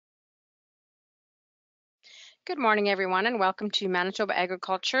Good morning, everyone, and welcome to Manitoba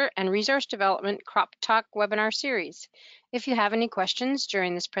Agriculture and Resource Development CropTalk webinar series. If you have any questions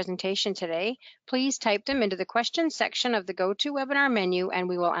during this presentation today, please type them into the questions section of the GoToWebinar menu and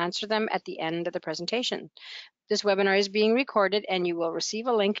we will answer them at the end of the presentation. This webinar is being recorded and you will receive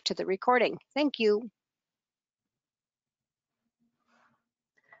a link to the recording. Thank you.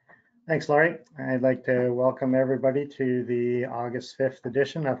 Thanks, Laurie. I'd like to welcome everybody to the August 5th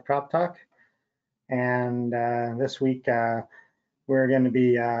edition of CropTalk. And this week, we're going to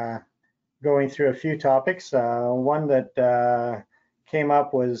be going through a few topics. One that came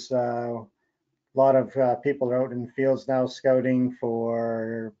up was a lot of people are out in the fields now scouting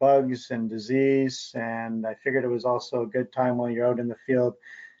for bugs and disease. And I figured it was also a good time while you're out in the field,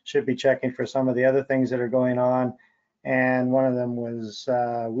 should be checking for some of the other things that are going on. And one of them was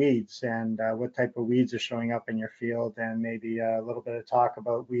weeds and what type of weeds are showing up in your field, and maybe a little bit of talk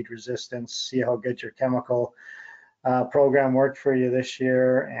about weed resistance, see how good your chemical program worked for you this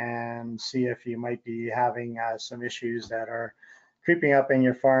year, and see if you might be having some issues that are creeping up in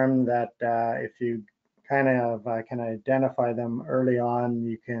your farm that if you kind of can identify them early on,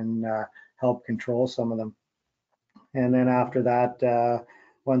 you can help control some of them. And then after that,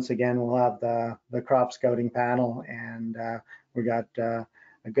 once again, we'll have the crop scouting panel, and we got a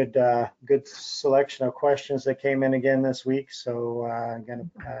good selection of questions that came in again this week. So I'm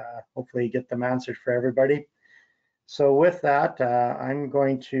going to hopefully get them answered for everybody. So with that, I'm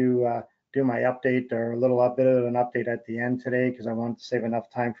going to do my update, or a little bit of an update at the end today, because I want to save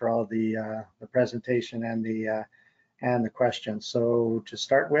enough time for all the presentation and the questions. So to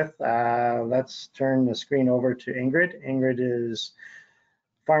start with, let's turn the screen over to Ingrid. Ingrid is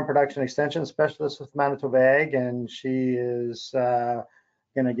Farm Production Extension Specialist with Manitoba Ag, and she is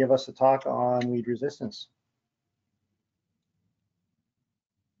going to give us a talk on weed resistance.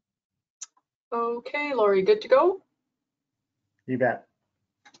 Okay, Laurie, good to go? You bet.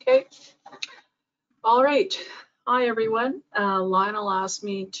 Okay. All right. Hi, everyone. Lionel asked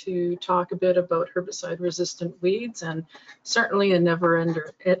me to talk a bit about herbicide-resistant weeds, and certainly a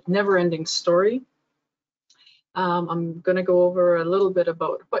never-ending story. I'm going to go over a little bit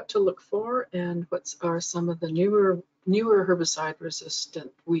about what to look for and what are some of the newer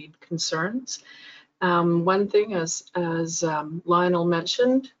herbicide-resistant weed concerns. One thing, as Lionel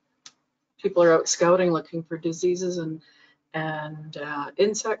mentioned, people are out scouting looking for diseases and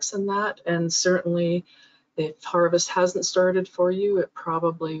insects and that, and certainly if harvest hasn't started for you, it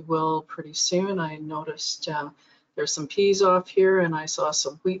probably will pretty soon. I noticed there's some peas off here, and I saw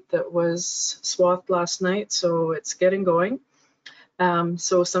some wheat that was swathed last night, so it's getting going.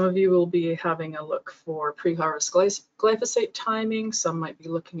 So some of you will be having a look for pre-harvest glyphosate timing. Some might be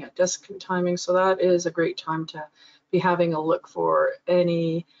looking at desiccant timing, so that is a great time to be having a look for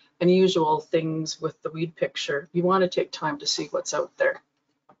any unusual things with the weed picture. You want to take time to see what's out there.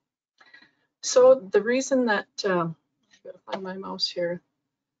 So the reason that, I've got to find my mouse here,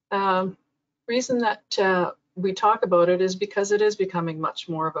 reason that we talk about it is because it is becoming much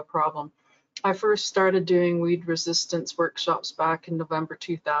more of a problem. I first started doing weed resistance workshops back in November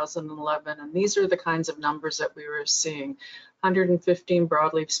 2011, and these are the kinds of numbers that we were seeing. 115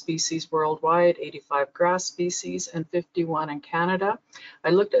 broadleaf species worldwide, 85 grass species, and 51 in Canada.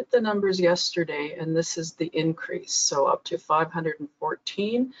 I looked at the numbers yesterday, and this is the increase, so up to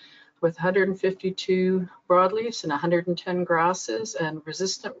 514 with 152 broadleafs and 110 grasses, and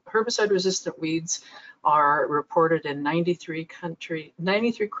herbicide-resistant weeds are reported in 93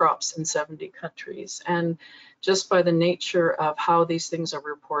 crops in 70 countries. And just by the nature of how these things are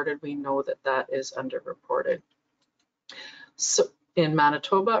reported, we know that that is underreported. So in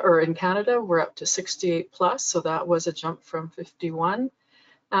Manitoba, or in Canada, we're up to 68 plus, so that was a jump from 51.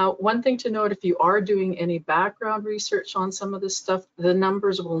 One thing to note, if you are doing any background research on some of this stuff, the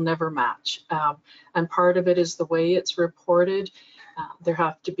numbers will never match. And part of it is the way it's reported. There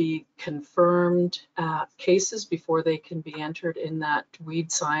have to be confirmed cases before they can be entered in that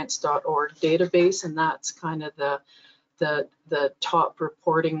weedscience.org database, and that's kind of the top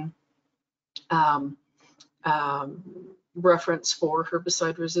reporting reference for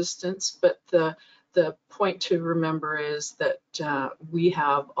herbicide resistance. But the point to remember is that we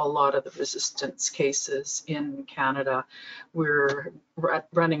have a lot of the resistance cases in Canada. We're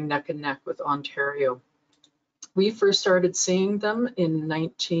running neck and neck with Ontario. We first started seeing them in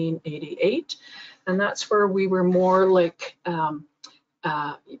 1988, and that's where we were more like,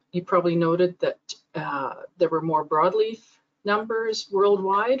 you probably noted that there were more broadleaf numbers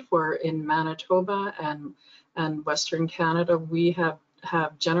worldwide, where in Manitoba and Western Canada, we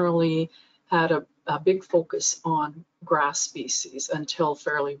have generally had a big focus on grass species until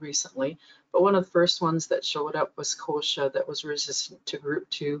fairly recently. But one of the first ones that showed up was kochia, that was resistant to group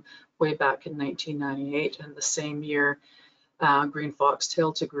 2 way back in 1998, and the same year green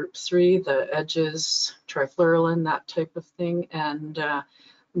foxtail to group 3, the edges, trifluralin, that type of thing. And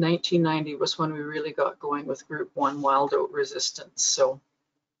 1990 was when we really got going with group 1 wild oat resistance. So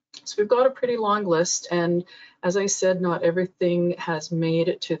we've got a pretty long list, and as I said, not everything has made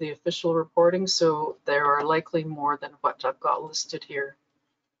it to the official reporting, so there are likely more than what I've got listed here.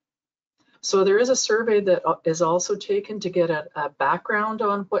 So there is a survey that is also taken to get a background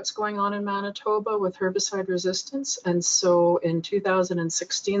on what's going on in Manitoba with herbicide resistance. And so in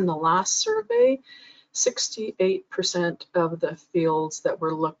 2016, the last survey, 68% of the fields that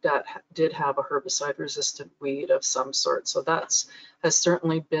were looked at did have a herbicide resistant weed of some sort. So that's has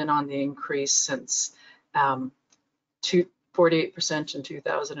certainly been on the increase since 48% in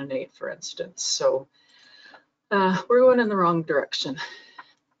 2008, for instance. So we're going in the wrong direction.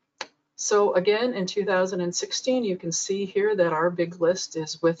 So again, in 2016, you can see here that our big list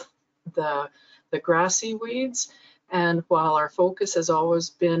is with the grassy weeds. And while our focus has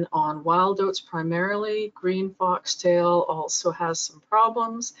always been on wild oats primarily, green foxtail also has some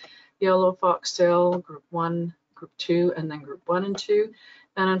problems. Yellow foxtail, group 1, group 2, and then group 1 and 2.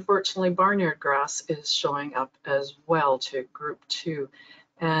 And unfortunately, barnyard grass is showing up as well to group 2.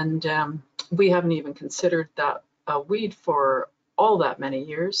 And we haven't even considered that a weed for all that many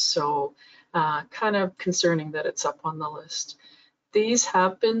years, so kind of concerning that it's up on the list. These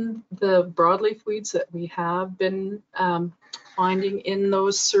have been the broadleaf weeds that we have been finding in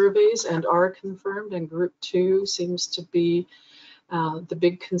those surveys and are confirmed, and group 2 seems to be the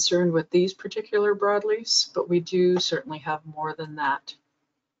big concern with these particular broadleafs, but we do certainly have more than that.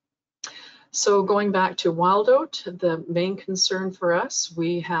 So going back to wild oat, the main concern for us,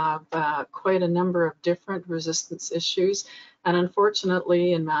 we have quite a number of different resistance issues. And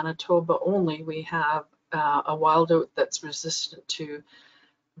unfortunately, in Manitoba only, we have a wild oat that's resistant to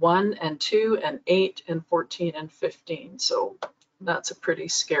 1 and 2 and 8 and 14 and 15. So that's a pretty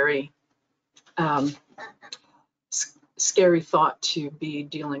scary, scary thought to be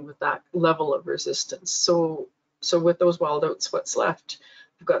dealing with that level of resistance. So with those wild oats, what's left?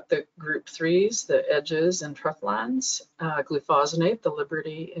 We've got the group 3s, the edges and trufflans, glufosinate, the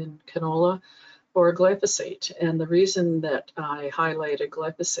Liberty in canola, or glyphosate. And the reason that I highlighted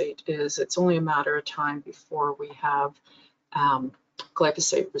glyphosate is it's only a matter of time before we have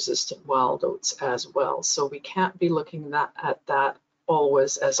glyphosate resistant wild oats as well. So we can't be looking at that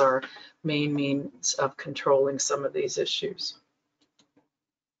always as our main means of controlling some of these issues.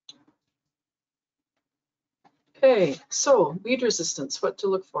 Okay, so weed resistance, what to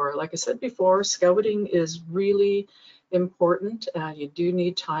look for. Like I said before, scouting is really important. You do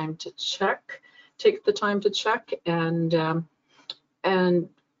need time to check. Take the time to check, and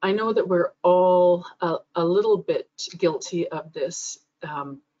I know that we're all a little bit guilty of this.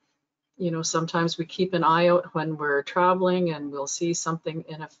 You know, sometimes we keep an eye out when we're traveling and we'll see something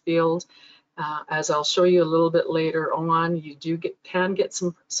in a field. As I'll show you a little bit later on, you can get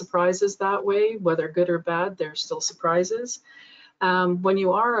some surprises that way, whether good or bad, there's still surprises. When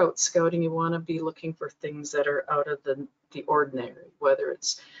you are out scouting, you want to be looking for things that are out of the ordinary, whether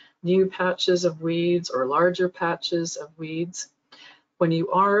it's new patches of weeds or larger patches of weeds. When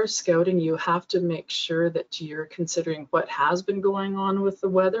you are scouting, you have to make sure that you're considering what has been going on with the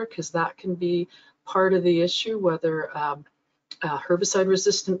weather, because that can be part of the issue, whether herbicide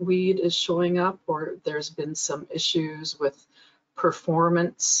resistant weed is showing up or there's been some issues with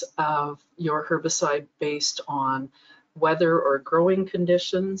performance of your herbicide based on weather or growing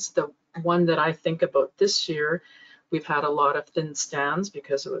conditions. The one that I think about this year, we've had a lot of thin stands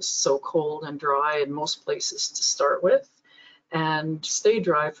because it was so cold and dry in most places to start with, and stayed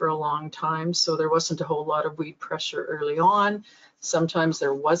dry for a long time, so there wasn't a whole lot of weed pressure early on. Sometimes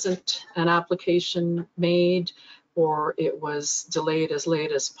there wasn't an application made, or it was delayed as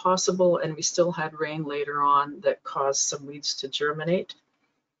late as possible, and we still had rain later on that caused some weeds to germinate.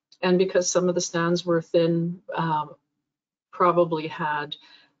 And because some of the stands were thin, probably had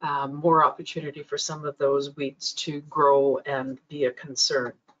more opportunity for some of those weeds to grow and be a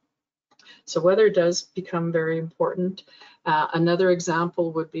concern. So weather does become very important. Another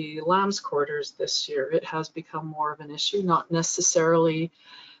example would be lamb's quarters this year. It has become more of an issue, not necessarily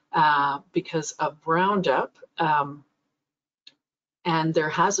because of Roundup, and there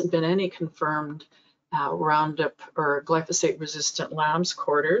hasn't been any confirmed Roundup or glyphosate resistant lamb's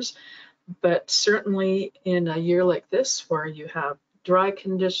quarters, but certainly in a year like this where you have dry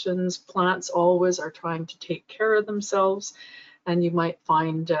conditions, plants always are trying to take care of themselves, and you might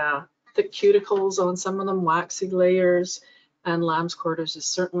find thick cuticles on some of them, waxy layers, and lamb's quarters is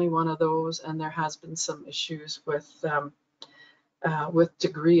certainly one of those. And there has been some issues with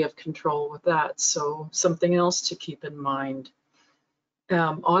degree of control with that. So something else to keep in mind.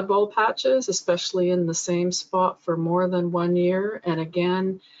 Oddball patches, especially in the same spot for more than 1 year. And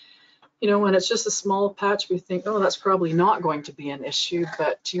again, you know, when it's just a small patch, we think, oh, that's probably not going to be an issue,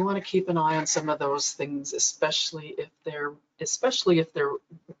 but you want to keep an eye on some of those things, especially if they're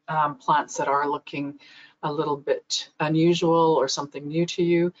plants that are looking a little bit unusual or something new to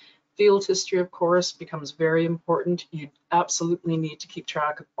you. Field history, of course, becomes very important. You absolutely need to keep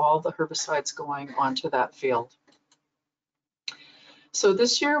track of all the herbicides going onto that field. So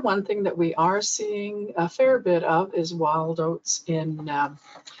this year, one thing that we are seeing a fair bit of is wild oats in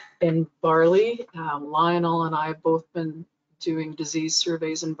barley. Lionel and I have both been doing disease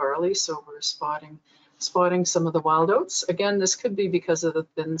surveys in barley, so we're spotting some of the wild oats. Again, this could be because of the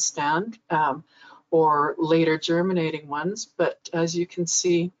thin stand or later germinating ones, but as you can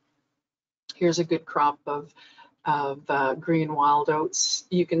see, here's a good crop of green wild oats.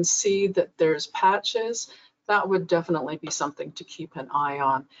 You can see that there's patches. That would definitely be something to keep an eye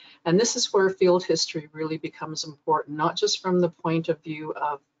on. And this is where field history really becomes important, not just from the point of view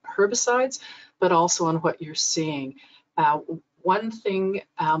of herbicides, but also on what you're seeing. One thing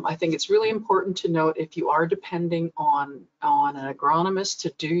I think it's really important to note, if you are depending on an agronomist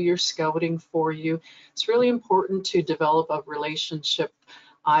to do your scouting for you, it's really important to develop a relationship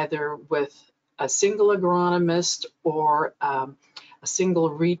either with a single agronomist or a single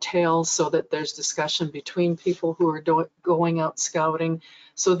retail, so that there's discussion between people who are going out scouting,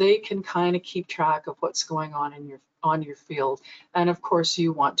 so they can kind of keep track of what's going on your field. And of course,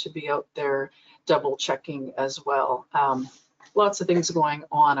 you want to be out there double checking as well. Lots of things going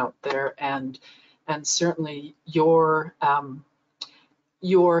on out there, and certainly your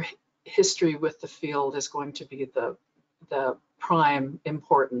history with the field is going to be the prime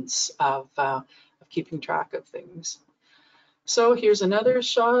importance of keeping track of things. So here's another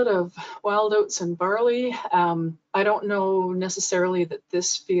shot of wild oats and barley. I don't know necessarily that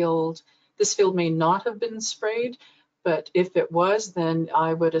this field may not have been sprayed, but if it was, then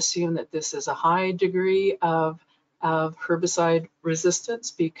I would assume that this is a high degree of herbicide resistance,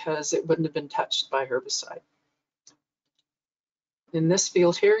 because it wouldn't have been touched by herbicide. In this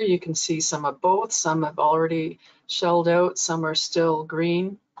field here, you can see some of both. Some have already shelled out, some are still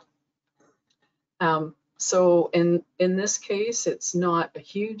green. So in this case, it's not a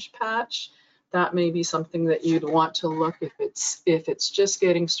huge patch. That may be something that you'd want to look if it's just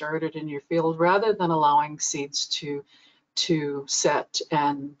getting started in your field, rather than allowing seeds to set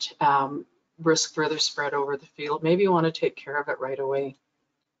and risk further spread over the field. Maybe you want to take care of it right away.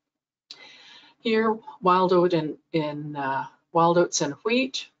 Here, wild oats and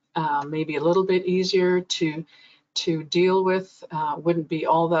wheat, maybe a little bit easier to deal with. Wouldn't be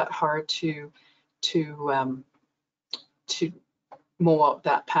all that hard to mow out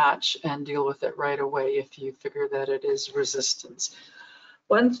that patch and deal with it right away if you figure that it is resistance.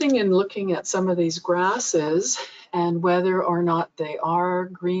 One thing in looking at some of these grasses and whether or not they are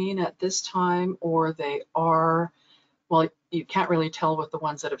green at this time, or they are, well, you can't really tell with the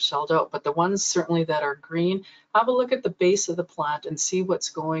ones that have shelled out, but the ones certainly that are green, have a look at the base of the plant and see what's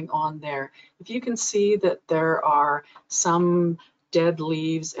going on there. If you can see that there are some dead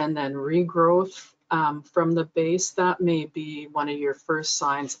leaves and then regrowth from the base, that may be one of your first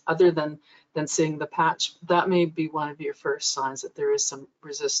signs, other than seeing the patch. That may be one of your first signs that there is some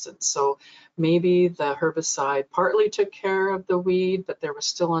resistance. So maybe the herbicide partly took care of the weed, but there was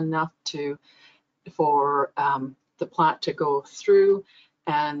still enough for the plant to go through,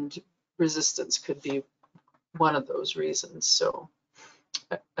 and resistance could be one of those reasons. So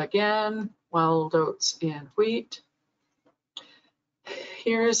again, wild oats and wheat.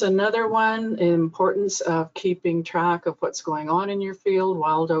 Here's another one, importance of keeping track of what's going on in your field.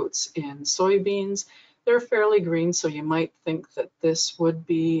 Wild oats and soybeans. They're fairly green, so you might think that this would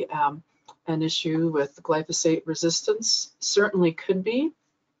be an issue with glyphosate resistance. Certainly could be.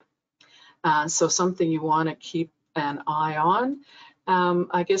 So something you want to keep an eye on.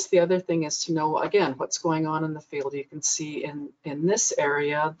 I guess the other thing is to know, again, what's going on in the field. You can see in this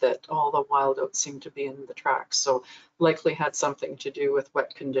area that all the wild oats seem to be in the tracks. So likely had something to do with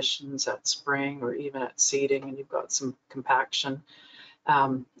wet conditions at spring or even at seeding, and you've got some compaction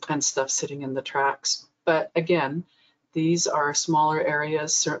and stuff sitting in the tracks. But again, these are smaller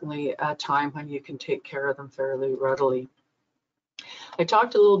areas, certainly a time when you can take care of them fairly readily. I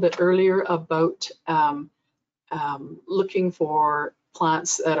talked a little bit earlier about looking for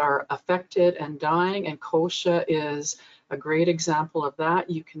plants that are affected and dying, and kochia is a great example of that.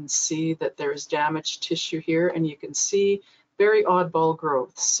 You can see that there's damaged tissue here, and you can see very oddball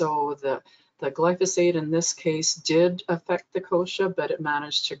growth. So the glyphosate in this case did affect the kochia, but it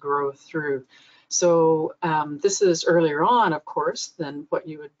managed to grow through. So this is earlier on, of course, than what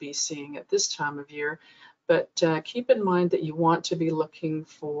you would be seeing at this time of year. But keep in mind that you want to be looking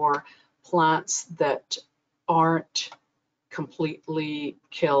for plants that aren't completely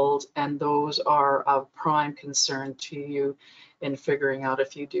killed, and those are of prime concern to you in figuring out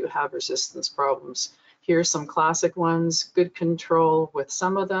if you do have resistance problems. Here are some classic ones, good control with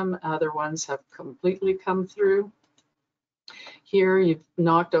some of them, other ones have completely come through. Here you've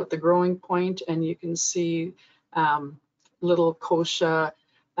knocked out the growing point, and you can see little kochia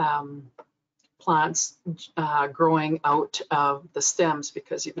plants growing out of the stems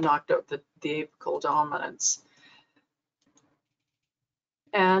because you've knocked out the apical dominance.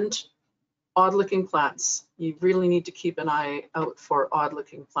 And odd-looking plants. You really need to keep an eye out for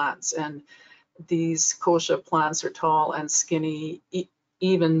odd-looking plants. And these kochia plants are tall and skinny,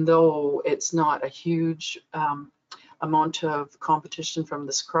 even though it's not a huge amount of competition from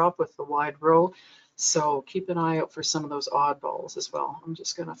this crop with the wide row. So keep an eye out for some of those oddballs as well. I'm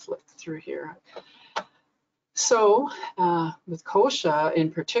just going to flip through here. So with kochia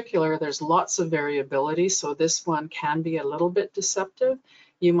in particular, there's lots of variability. So this one can be a little bit deceptive.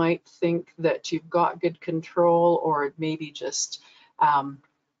 You might think that you've got good control, or maybe just,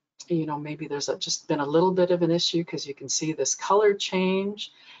 you know, maybe there's just been a little bit of an issue because you can see this color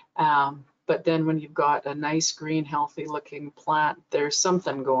change. But then when you've got a nice green, healthy looking plant, there's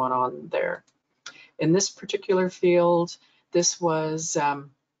something going on there. In this particular field, this was a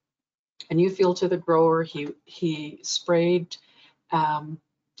new field to the grower. He sprayed his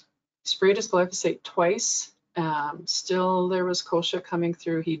glyphosate twice. Still there was kochia coming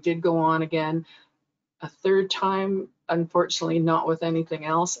through. He did go on again a third time, unfortunately not with anything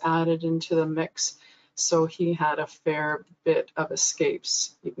else added into the mix. So he had a fair bit of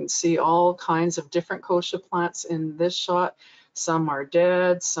escapes. You can see all kinds of different kochia plants in this shot. Some are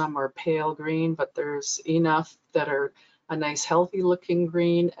dead, some are pale green, but there's enough that are a nice healthy looking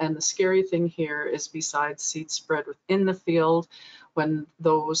green. And the scary thing here is, besides seed spread within the field, when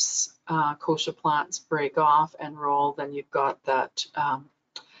those kochia plants break off and roll, then you've got that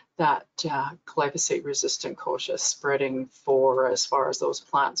glyphosate resistant kochia spreading for as far as those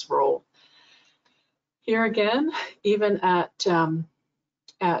plants roll. Here again, even at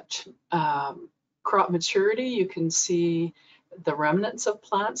crop maturity, you can see the remnants of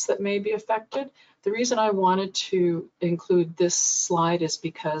plants that may be affected. The reason I wanted to include this slide is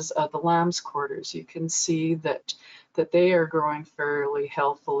because of the lamb's quarters. You can see that they are growing fairly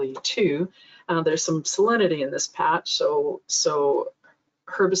healthily too. There's some salinity in this patch, so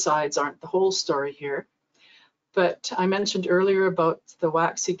herbicides aren't the whole story here. But I mentioned earlier about the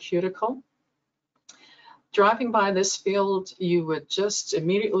waxy cuticle. Driving by this field, you would just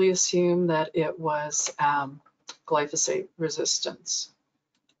immediately assume that it was glyphosate resistance.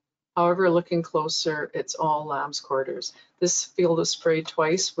 However, looking closer, it's all lamb's quarters. This field was sprayed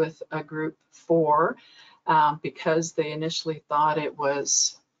twice with a group 4 because they initially thought it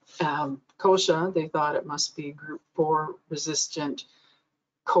was kochia. They thought it must be group 4 resistant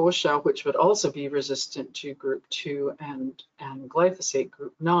kochia, which would also be resistant to group 2 and glyphosate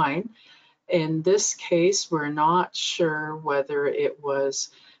group 9. In this case, we're not sure whether it was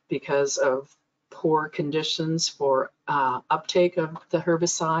because of poor conditions for uptake of the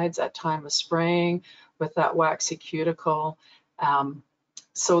herbicides at time of spraying with that waxy cuticle.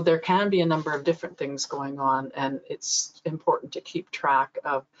 So there can be a number of different things going on, and it's important to keep track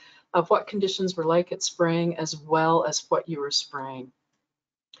of what conditions were like at spraying as well as what you were spraying.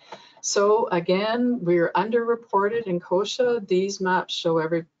 So again, we're underreported in kochia. These maps show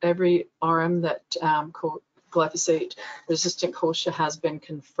every RM that glyphosate resistant kochia has been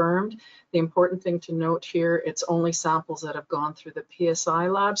confirmed. The important thing to note here, it's only samples that have gone through the PSI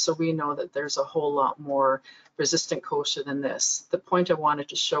lab, so we know that there's a whole lot more resistant kochia than this. The point I wanted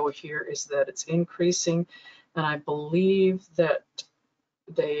to show here is that it's increasing, and I believe that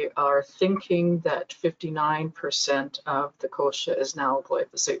they are thinking that 59% of the kochia is now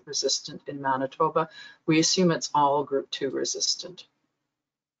glyphosate resistant in Manitoba. We assume it's all group 2 resistant.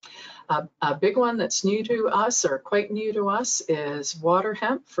 A big one that's new to us, or quite new to us, is water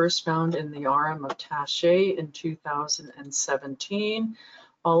hemp, first found in the RM of Taché in 2017,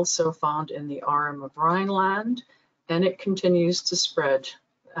 also found in the RM of Rhineland, and it continues to spread.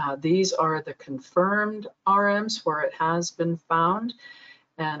 These are the confirmed RMs where it has been found.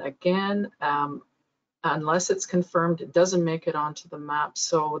 And again, unless it's confirmed, it doesn't make it onto the map.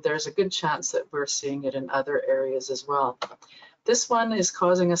 So there's a good chance that we're seeing it in other areas as well. This one is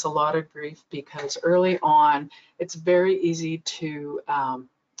causing us a lot of grief because early on, it's very easy to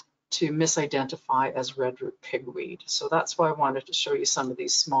misidentify as redroot pigweed. So that's why I wanted to show you some of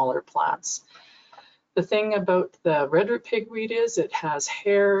these smaller plants. The thing about the redroot pigweed is it has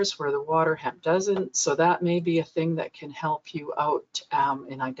hairs where the water hemp doesn't, so that may be a thing that can help you out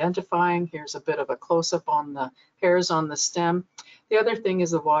in identifying. Here's a bit of a close-up on the hairs on the stem. The other thing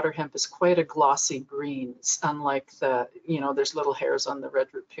is the water hemp is quite a glossy green, unlike the, there's little hairs on the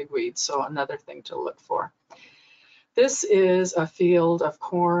redroot pigweed, so another thing to look for. This is a field of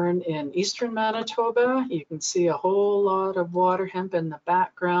corn in eastern Manitoba. You can see a whole lot of water hemp in the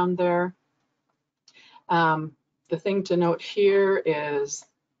background there. The thing to note here is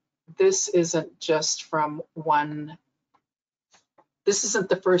this isn't just from one, this isn't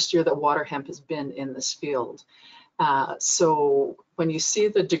the first year that water hemp has been in this field. So when you see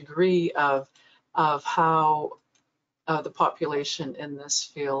the degree of how the population in this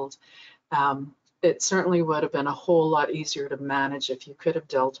field, it certainly would have been a whole lot easier to manage if you could have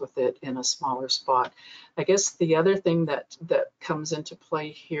dealt with it in a smaller spot. I guess the other thing that comes into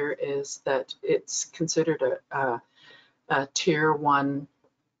play here is that it's considered a tier 1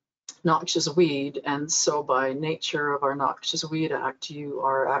 noxious weed, and so by nature of our Noxious Weed Act, you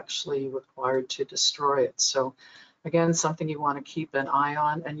are actually required to destroy it. So again, something you want to keep an eye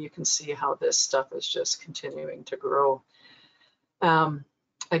on, and you can see how this stuff is just continuing to grow.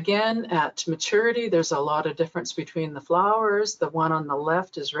 Again, at maturity, there's a lot of difference between the flowers. The one on the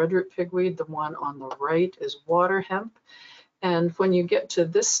left is redroot pigweed, the one on the right is water hemp. And when you get to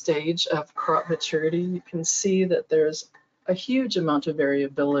this stage of crop maturity, you can see that there's a huge amount of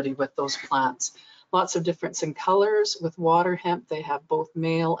variability with those plants. Lots of difference in colors. With water hemp, they have both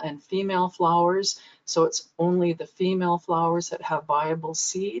male and female flowers, so it's only the female flowers that have viable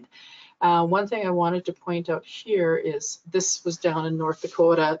seed. One thing I wanted to point out here is this was down in North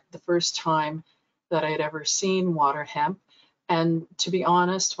Dakota the first time that I had ever seen water hemp. And to be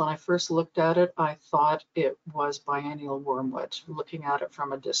honest, when I first looked at it, I thought it was biennial wormwood, looking at it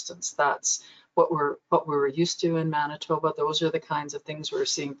from a distance. That's what we're used to in Manitoba. Those are the kinds of things we're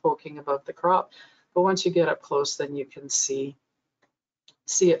seeing poking above the crop. But once you get up close, then you can see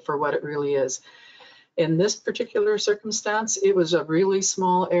it for what it really is. In this particular circumstance, it was a really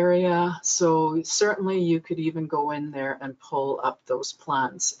small area, so certainly you could even go in there and pull up those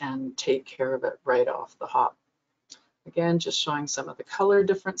plants and take care of it right off the hop. Again, just showing some of the color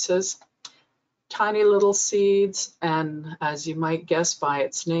differences. Tiny little seeds, and as you might guess by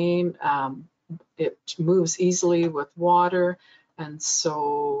its name, it moves easily with water, and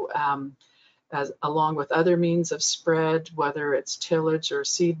so along with other means of spread, whether it's tillage or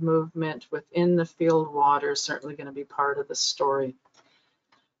seed movement within the field, water is certainly going to be part of the story.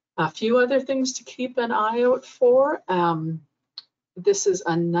 A few other things to keep an eye out for. This is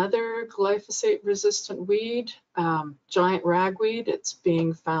another glyphosate-resistant weed, giant ragweed. It's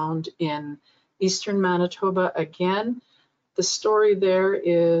being found in eastern Manitoba again. The story there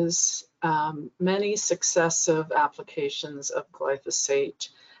is many successive applications of glyphosate,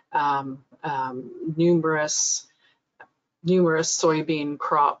 numerous soybean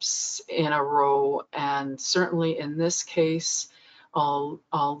crops in a row, and certainly in this case,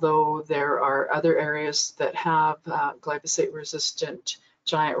 although there are other areas that have glyphosate-resistant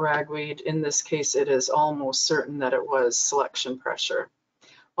giant ragweed, in this case it is almost certain that it was selection pressure.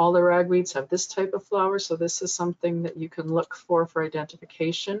 All the ragweeds have this type of flower, so this is something that you can look for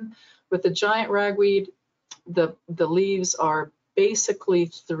identification. With the giant ragweed, the leaves are basically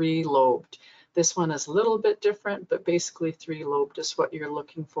 3-lobed. This one is a little bit different, but basically 3-lobed is what you're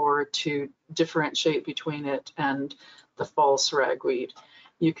looking for to differentiate between it and the false ragweed.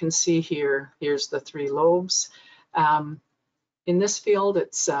 You can see here's the 3 lobes. In this field,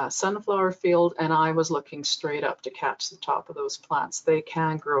 it's a sunflower field, and I was looking straight up to catch the top of those plants. They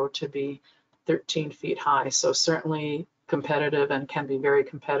can grow to be 13 feet high, so certainly competitive and can be very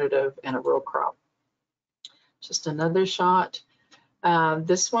competitive in a row crop. Just another shot.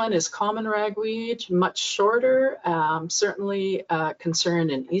 This one is common ragweed, much shorter, certainly a concern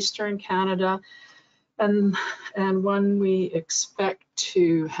in eastern Canada, and one we expect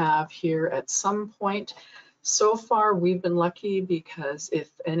to have here at some point. So far, we've been lucky because if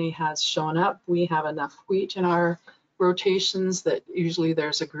any has shown up, we have enough wheat in our rotations that usually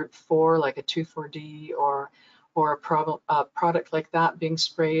there's a group 4, like a 2,4-D or a product like that being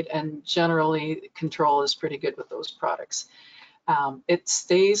sprayed, and generally control is pretty good with those products. It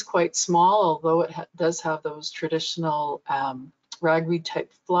stays quite small, although it does have those traditional ragweed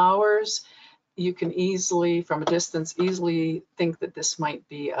type flowers, you can easily, from a distance, easily think that this might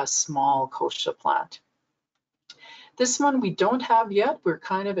be a small kochia plant. This one we don't have yet. We're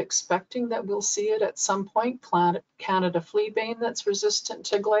kind of expecting that we'll see it at some point. Canada fleabane that's resistant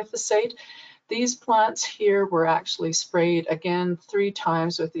to glyphosate. These plants here were actually sprayed again 3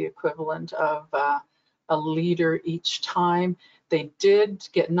 times with the equivalent of a liter each time. They did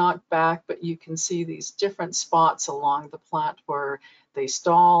get knocked back, but you can see these different spots along the plant where they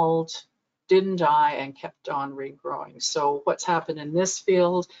stalled, didn't die, and kept on regrowing. So what's happened in this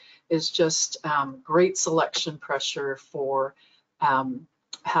field is just great selection pressure for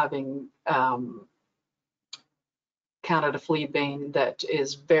having Canada fleabane that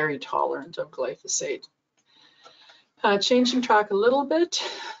is very tolerant of glyphosate. Changing track a little bit,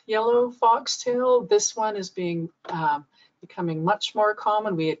 yellow foxtail. This one is becoming much more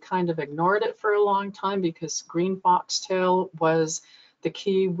common. We had kind of ignored it for a long time because green foxtail was the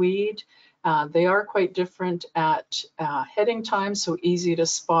key weed. They are quite different at heading time, so easy to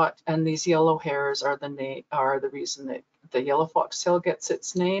spot. And these yellow hairs are the reason that the yellow foxtail gets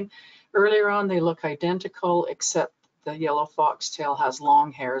its name. Earlier on, they look identical, except the yellow foxtail has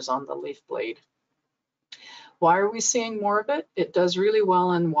long hairs on the leaf blade. Why are we seeing more of it? It does really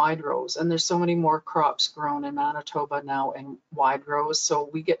well in wide rows, and there's so many more crops grown in Manitoba now in wide rows, so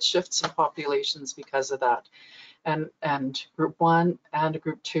we get shifts in populations because of that. And group 1 and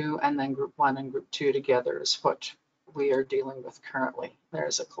group 2, and then group 1 and group 2 together is what we are dealing with currently.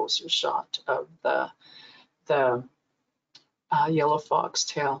 There's a closer shot of the yellow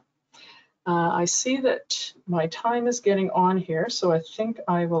foxtail. I see that my time is getting on here, so I think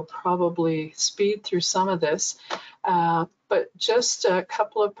I will probably speed through some of this. But just a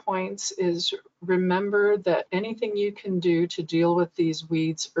couple of points is remember that anything you can do to deal with these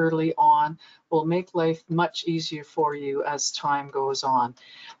weeds early on will make life much easier for you as time goes on.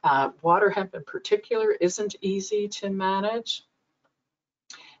 Water hemp in particular isn't easy to manage,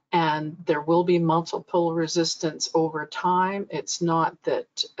 and there will be multiple resistance over time. It's not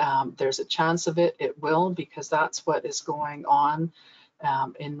that there's a chance of it, it will, because that's what is going on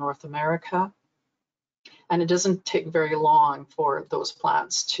in North America. And it doesn't take very long for those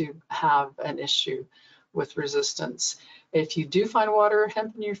plants to have an issue with resistance. If you do find water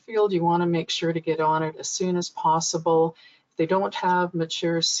hemp in your field, you want to make sure to get on it as soon as possible. If they don't have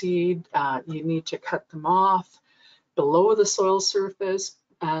mature seed, you need to cut them off below the soil surface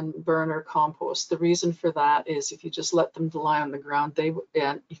and burn or compost. The reason for that is if you just let them lie on the ground,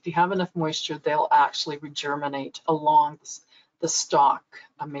 and if you have enough moisture, they'll actually regerminate along the stalk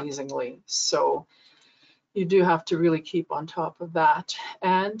amazingly. So you do have to really keep on top of that.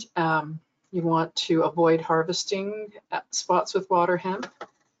 And you want to avoid harvesting spots with water hemp,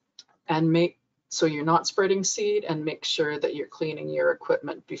 and so you're not spreading seed, and make sure that you're cleaning your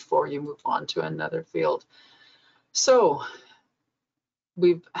equipment before you move on to another field. So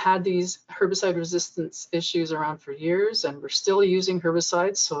we've had these herbicide resistance issues around for years, and we're still using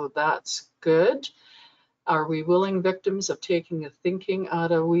herbicides, so that's good. Are we willing victims of taking the thinking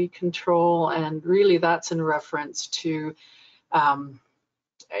out of weed control? And really that's in reference to,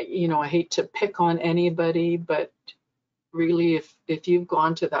 you know, I hate to pick on anybody, but really if you've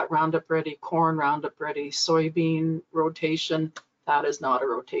gone to that Roundup Ready corn, Roundup Ready soybean rotation, that is not a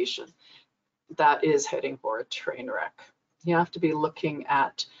rotation. That is heading for a train wreck. You have to be looking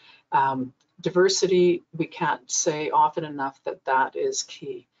at diversity. We can't say often enough that that is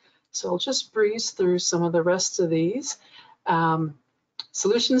key. So I'll just breeze through some of the rest of these.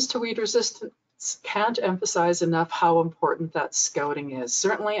 Solutions to weed resistance, can't emphasize enough how important that scouting is,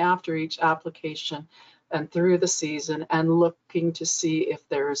 certainly after each application and through the season, and looking to see if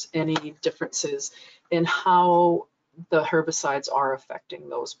there's any differences in how the herbicides are affecting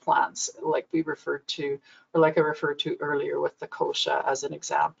those plants, like we referred to, or like I referred to earlier with the kochia as an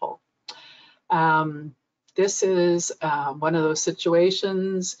example. This is one of those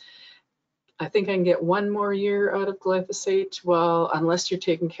situations. I think I can get 1 more year out of glyphosate. Well, unless you're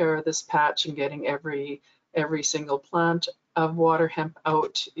taking care of this patch and getting every single plant of water hemp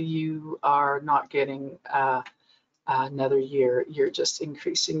out, you are not getting another year. You're just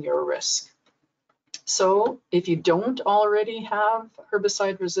increasing your risk. So if you don't already have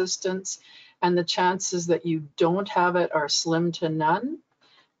herbicide resistance, and the chances that you don't have it are slim to none,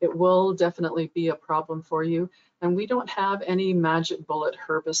 it will definitely be a problem for you. And we don't have any magic bullet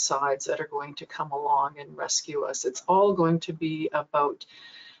herbicides that are going to come along and rescue us. It's all going to be about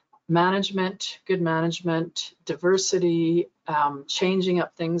management, good management, diversity, changing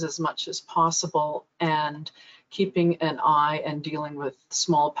up things as much as possible, and keeping an eye and dealing with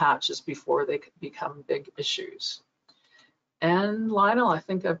small patches before they become big issues. And Lionel, I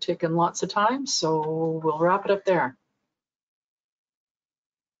think I've taken lots of time, so we'll wrap it up there.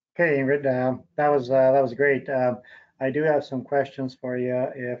 Okay, Ingrid, that was great. I do have some questions for you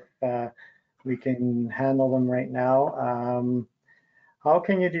if we can handle them right now. How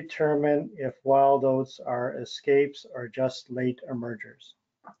can you determine if wild oats are escapes or just late emergers?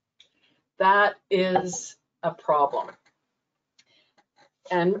 That is a problem.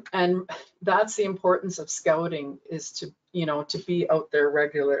 And that's the importance of scouting, is to, you know, to be out there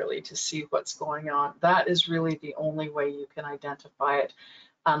regularly to see what's going on. That is really the only way you can identify it,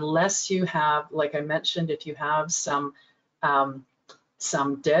 unless you have, like I mentioned, if you have some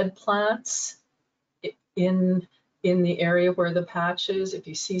dead plants in the area where the patch is. If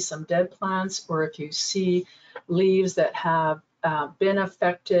you see some dead plants, or if you see leaves that have been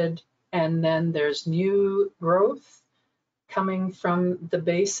affected and then there's new growth coming from the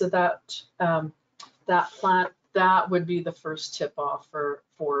base of that plant, that would be the first tip off for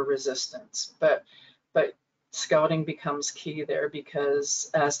resistance. But scouting becomes key there,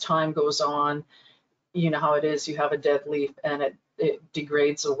 because as time goes on, you know how it is, you have a dead leaf and it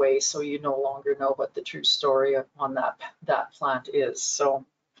degrades away, so you no longer know what the true story on that plant is. So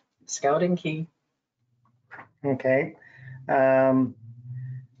scouting key. Okay. There's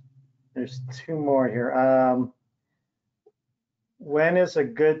two more here. When is a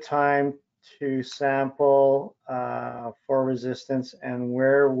good time to sample for resistance, and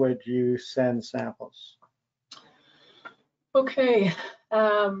where would you send samples? Okay,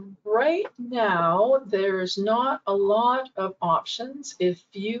 right now there's not a lot of options. If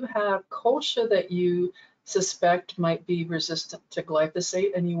you have kochia that you suspect might be resistant to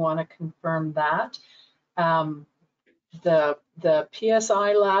glyphosate and you want to confirm that, the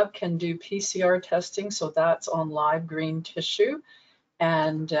PSI lab can do PCR testing, so that's on live green tissue,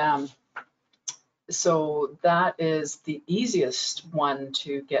 and so that is the easiest one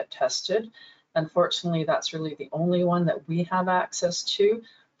to get tested. Unfortunately, that's really the only one that we have access to.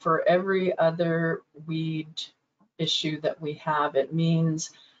 For every other weed issue that we have, it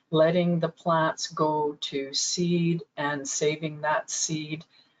means letting the plants go to seed and saving that seed.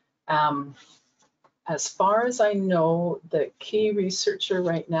 As far as I know, the key researcher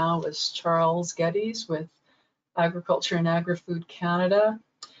right now is Charles Geddes with Agriculture and Agri-Food Canada.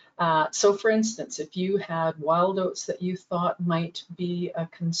 So for instance, if you had wild oats that you thought might be a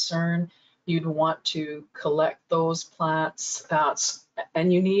concern, you'd want to collect those plants,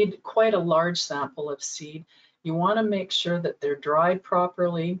 and you need quite a large sample of seed. You want to make sure that they're dried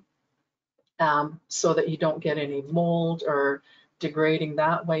properly, so that you don't get any mold or degrading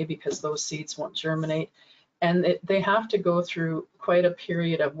that way, because those seeds won't germinate. And they have to go through quite a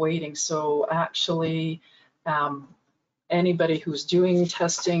period of waiting. So actually, anybody who's doing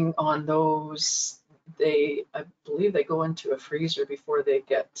testing on those, I believe they go into a freezer before they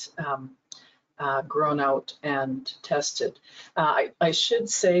get grown out and tested. I should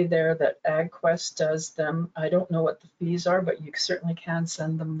say there that AgQuest does them. I don't know what the fees are, but you certainly can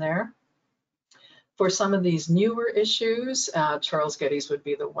send them there. For some of these newer issues, Charles Geddes would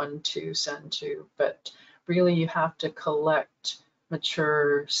be the one to send to, but really you have to collect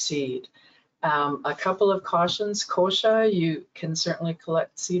mature seed. A couple of cautions: kochia, you can certainly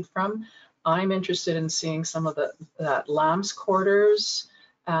collect seed from. I'm interested in seeing some of that lamb's quarters,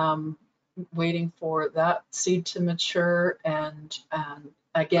 waiting for that seed to mature, and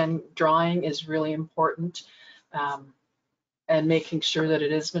again, drying is really important, and making sure that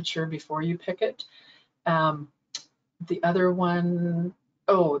it is mature before you pick it. The other one,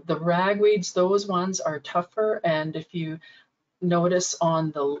 the ragweeds, those ones are tougher, and if you notice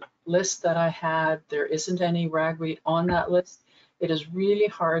on the list that I had, there isn't any ragweed on that list. It is really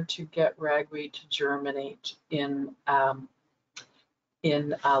hard to get ragweed to germinate in a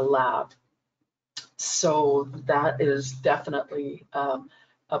lab. So that is definitely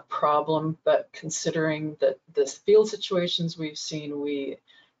a problem, but considering that the field situations we've seen, we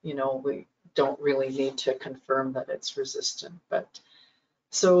don't really need to confirm that it's resistant. But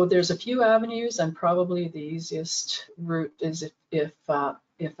so there's a few avenues, and probably the easiest route is if a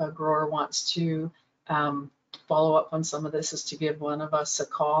grower wants to follow up on some of this, is to give one of us a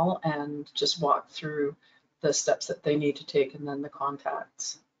call and just walk through the steps that they need to take, and then the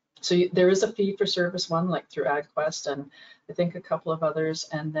contacts. So there is a fee for service one, like through AgQuest, and I think a couple of others,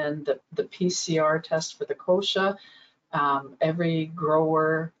 and then the PCR test for the kochia. Every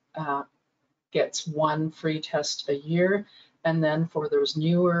grower gets one free test a year. And then for those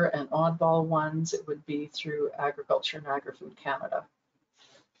newer and oddball ones, it would be through Agriculture and Agri-Food Canada.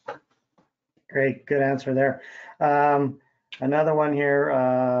 Great, good answer there. Another one here.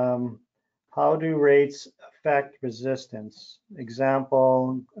 How do rates affect resistance?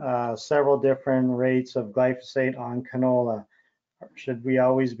 Example, several different rates of glyphosate on canola. Should we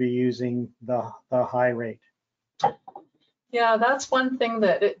always be using the high rate? Yeah, that's one thing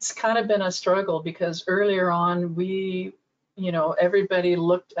that it's kind of been a struggle, because earlier on everybody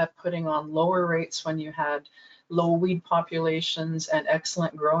looked at putting on lower rates when you had low weed populations and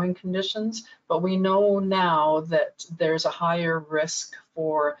excellent growing conditions. But we know now that there's a higher risk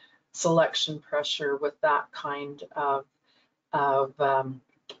for selection pressure with that kind of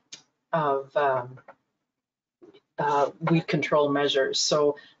weed control measures.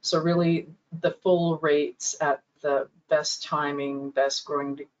 So really the full rates at the best timing, best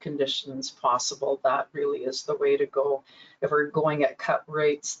growing conditions possible, that really is the way to go. If we're going at cut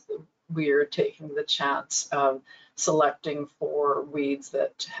rates, we're taking the chance of selecting for weeds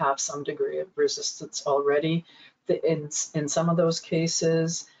that have some degree of resistance already. In some of those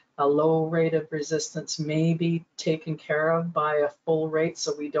cases, a low rate of resistance may be taken care of by a full rate,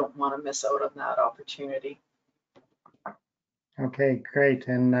 so we don't want to miss out on that opportunity. Okay, great.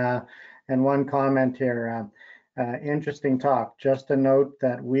 And one comment here. Interesting talk. Just a note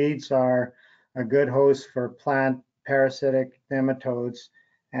that weeds are a good host for plant parasitic nematodes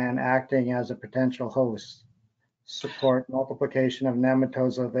and acting as a potential host. Support multiplication of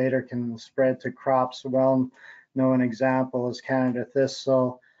nematodes that later can spread to crops. Well-known example is Canada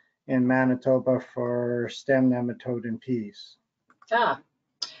thistle in Manitoba for stem nematode in peas. Yeah.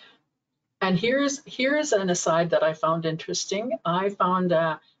 And here's an aside that I found interesting. I found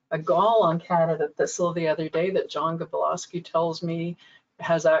a gall on Canada thistle the other day that John Gabolowski tells me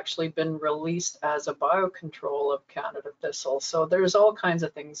has actually been released as a biocontrol of Canada thistle. So there's all kinds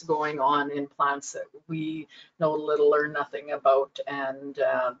of things going on in plants that we know little or nothing about, and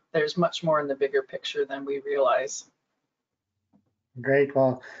there's much more in the bigger picture than we realize. Great.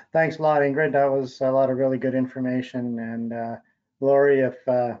 Well, thanks a lot, Ingrid. That was a lot of really good information. And Lori, if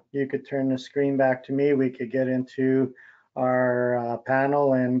you could turn the screen back to me, we could get into our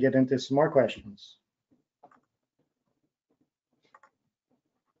panel and get into some more questions.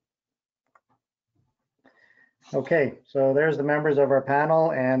 Okay, so there's the members of our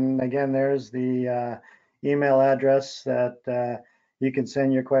panel. And again, there's the email address that you can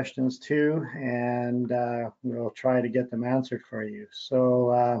send your questions to, and we'll try to get them answered for you.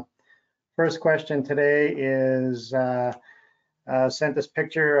 So first question today is sent this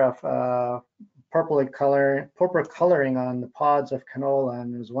picture of purple coloring on the pods of canola,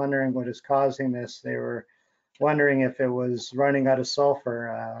 and was wondering what is causing this. They were wondering if it was running out of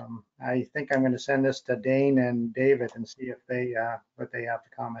sulfur. I think I'm going to send this to Dane and David and see if they what they have to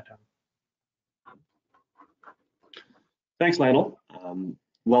comment on. Thanks, Lionel.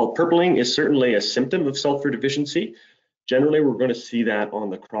 While purpling is certainly a symptom of sulfur deficiency, generally we're going to see that on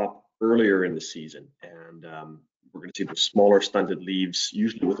the crop earlier in the season, and we're going to see the smaller stunted leaves,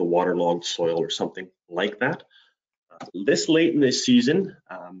 usually with a waterlogged soil or something like that. This late in this season,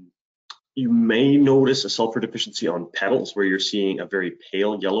 you may notice a sulfur deficiency on petals where you're seeing a very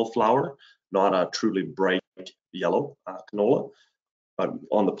pale yellow flower, not a truly bright yellow canola. But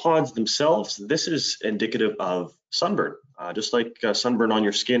on the pods themselves, this is indicative of sunburn, just like sunburn on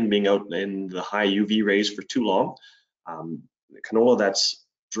your skin being out in the high UV rays for too long. The canola that's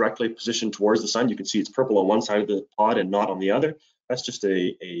directly positioned towards the sun, you can see it's purple on one side of the pod and not on the other. That's just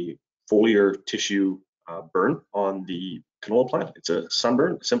a foliar tissue burn on the canola plant. It's a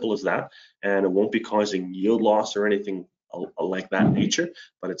sunburn, simple as that, and it won't be causing yield loss or anything like that nature,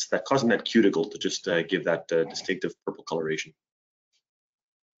 but it's that causing that cuticle to just give that distinctive purple coloration.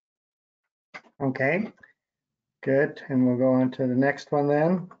 Okay, good. And we'll go on to the next one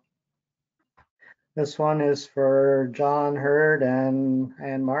then. This one is for John Hurd and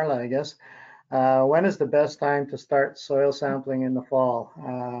Marla, I guess. When is the best time to start soil sampling in the fall?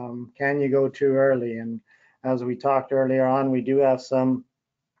 Can you go too early? And as we talked earlier on, we do have some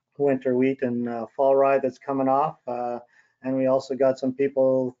winter wheat and fall rye that's coming off. And we also got some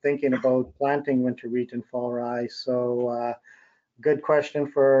people thinking about planting winter wheat and fall rye. So good question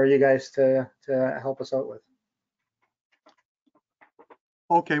for you guys to help us out with.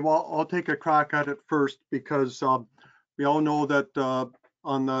 Okay, well, I'll take a crack at it first, because we all know that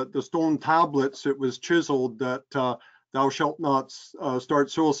on the stone tablets, it was chiseled that thou shalt not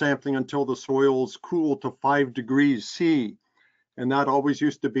start soil sampling until the soil's cool to 5 degrees C. And that always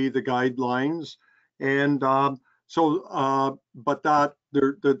used to be the guidelines. And but that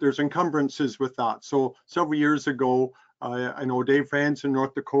there's encumbrances with that. So several years ago, I know Dave Vance in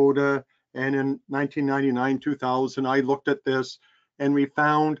North Dakota, and in 1999, 2000, I looked at this, and we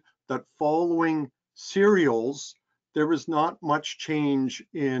found that following cereals, there was not much change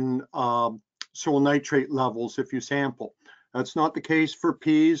in soil nitrate levels if you sample. That's not the case for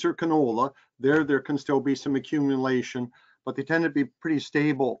peas or canola. There can still be some accumulation, but they tend to be pretty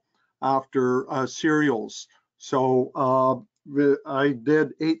stable after cereals. So I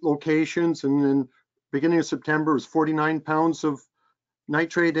did 8 locations, and then beginning of September it was 49 pounds of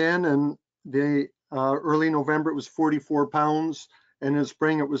nitrate in, and the early November it was 44 pounds, and in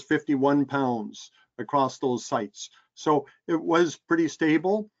spring it was 51 pounds across those sites. So it was pretty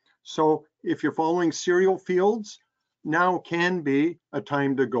stable. So if you're following cereal fields, now can be a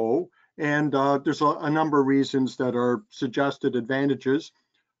time to go. And there's a number of reasons that are suggested advantages.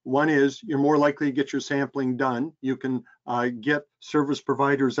 One is you're more likely to get your sampling done. You can get service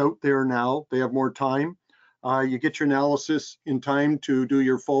providers out there now. They have more time. You get your analysis in time to do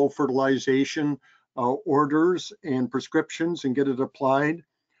your fall fertilization orders and prescriptions and get it applied.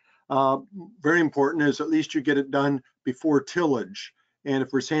 Very important is at least you get it done before tillage. And if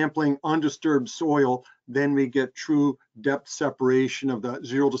we're sampling undisturbed soil, then we get true depth separation of the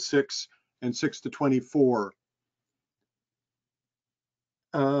 0 to 6 and 6 to 24.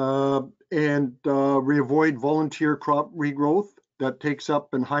 We avoid volunteer crop regrowth that takes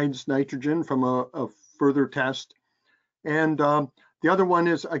up and hides nitrogen from a further test. And the other one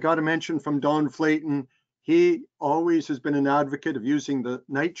is, I got to mention from Don Flayton, he always has been an advocate of using the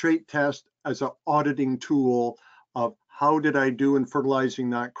nitrate test as an auditing tool of how did I do in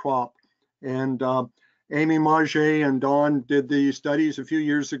fertilizing that crop. And Amy Maget and Don did the studies a few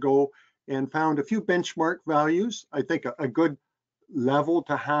years ago and found a few benchmark values. I think a good level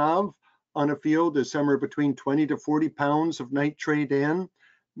to have on a field is somewhere between 20 to 40 pounds of nitrate in,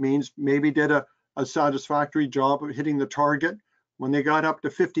 means maybe did a satisfactory job of hitting the target. When they got up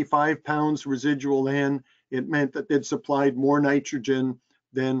to 55 pounds residual in, it meant that they'd supplied more nitrogen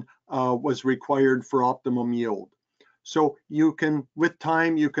than was required for optimum yield. So you can, with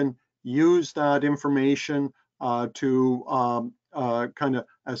time, you can use that information to kind of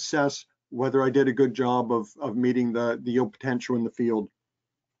assess whether I did a good job of meeting the yield potential in the field.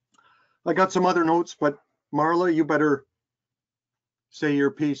 I got some other notes, but Marla, you better say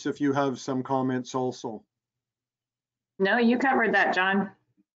your piece if you have some comments also. No, you covered that, John.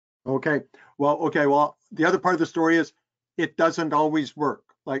 Okay, well, the other part of the story is it doesn't always work.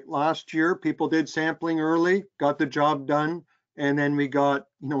 Like last year, people did sampling early, got the job done, and then we got,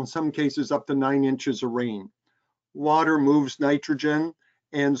 in some cases up to 9 inches of rain. Water moves nitrogen,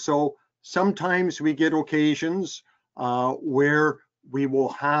 and so sometimes we get occasions where we will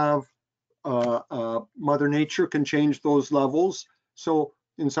have Mother Nature can change those levels. So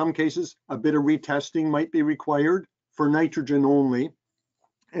in some cases, a bit of retesting might be required for nitrogen only.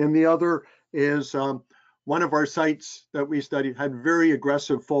 And the other is one of our sites that we studied had very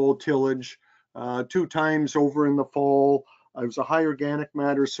aggressive fall tillage, 2 times over in the fall. It was a high organic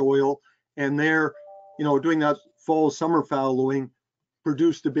matter soil, and there, doing that fall summer fallowing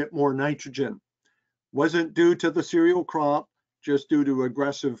produced a bit more nitrogen. Wasn't due to the cereal crop, just due to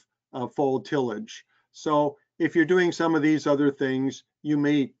aggressive fall tillage. So if you're doing some of these other things, you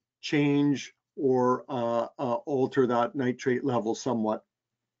may change or alter that nitrate level somewhat.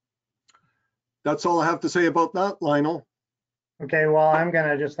 That's all I have to say about that, Lionel. Okay, well, I'm going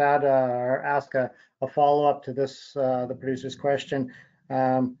to just add or ask a follow-up to this, the producer's question.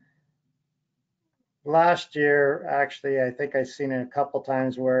 Last year, actually, I think I've seen it a couple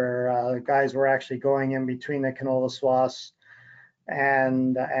times where guys were actually going in between the canola swaths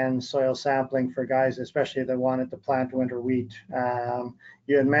and soil sampling for guys, especially that wanted to plant winter wheat.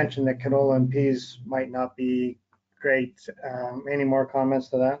 You had mentioned that canola and peas might not be great. Any more comments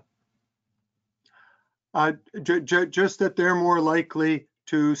to that? Just that they're more likely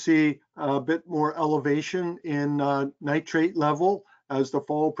to see a bit more elevation in nitrate level as the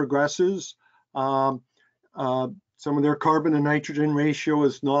fall progresses. Some of their carbon and nitrogen ratio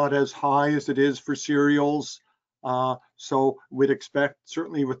is not as high as it is for cereals. So we'd expect,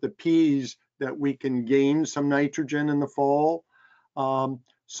 certainly with the peas, that we can gain some nitrogen in the fall.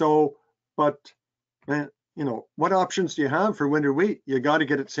 But what options do you have for winter wheat? You got to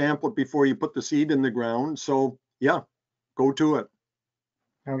get it sampled before you put the seed in the ground. So yeah, go to it.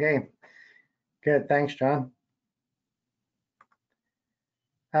 Okay, good. Thanks, John.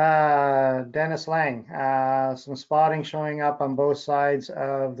 Dennis Lang, some spotting showing up on both sides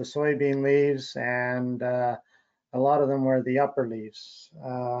of the soybean leaves, and a lot of them were the upper leaves.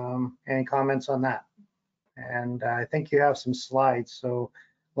 Any comments on that? And I think you have some slides. So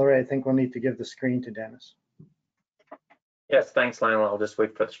Lori, I think we'll need to give the screen to Dennis. Yes, thanks, Lionel. I'll just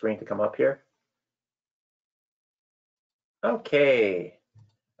wait for the screen to come up here. Okay.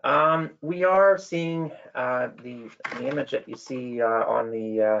 We are seeing the image that you see on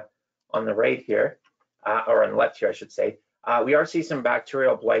on the right here, or on the left here, I should say, we are seeing some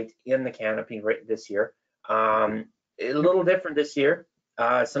bacterial blight in the canopy this year. A little different this year.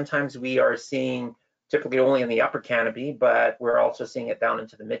 Sometimes we are seeing typically only in the upper canopy, but we're also seeing it down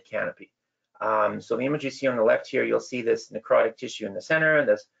into the mid canopy. So the image you see on the left here, you'll see this necrotic tissue in the center and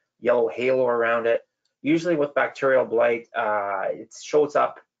this yellow halo around it. Usually with bacterial blight, it shows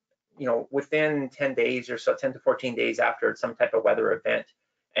up, within 10 days or so, 10 to 14 days after some type of weather event,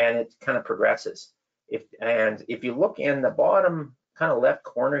 and it kind of progresses. If you look in the bottom kind of left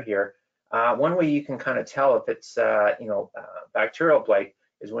corner here, one way you can kind of tell if it's bacterial blight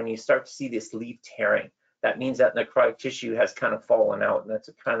is when you start to see this leaf tearing. That means that necrotic tissue has kind of fallen out, and that's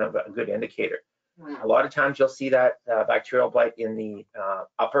a kind of a good indicator. A lot of times you'll see that bacterial blight in the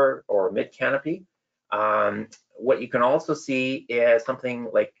upper or mid canopy. What you can also see is something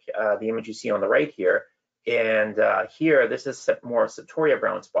like the image you see on the right here. And here, this is more Septoria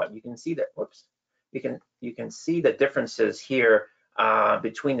brown spot. You can see that, whoops. You can see the differences here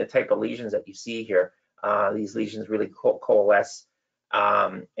between the type of lesions that you see here. These lesions really coalesce.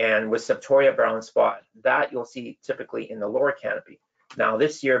 And with Septoria brown spot, that you'll see typically in the lower canopy. Now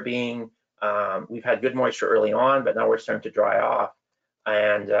this year being, we've had good moisture early on, but now we're starting to dry off,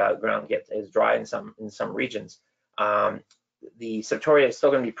 and ground is dry in some regions. The Septoria is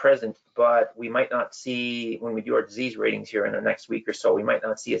still going to be present, but we might not see, when we do our disease ratings here in the next week or so, we might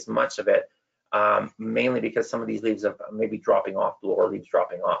not see as much of it, mainly because some of these leaves are maybe dropping off, the lower leaves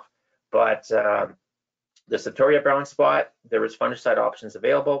dropping off. But the Septoria brown spot, there is fungicide options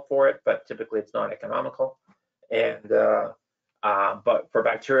available for it, but typically it's not economical. And but for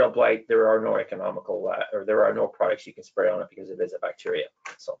bacterial blight, there are no economical or there are no products you can spray on it because it is a bacteria.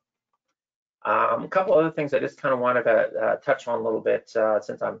 So a couple other things I just kind of wanted to touch on a little bit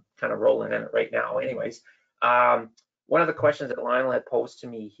since I'm kind of rolling in it right now. Anyways, one of the questions that Lionel had posed to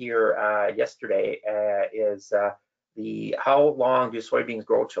me here yesterday is how long do soybeans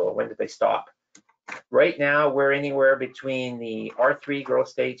grow till? When did they stop? Right now, we're anywhere between the R3 growth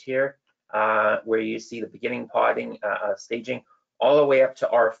stage here, where you see the beginning podding staging, all the way up to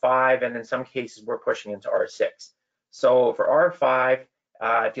R5, and in some cases, we're pushing into R6. So for R5,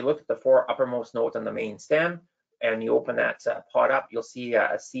 if you look at the 4 uppermost nodes on the main stem, and you open that pod up, you'll see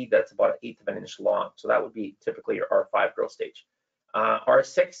a seed that's about 1/8 of an inch long. So that would be typically your R5 growth stage.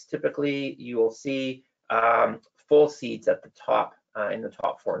 R6, typically, you will see full seeds at the top, in the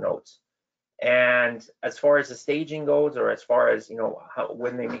top 4 nodes. And as far as the staging goes, or as far as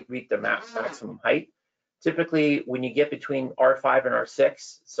when they reach the maximum height, typically when you get between R5 and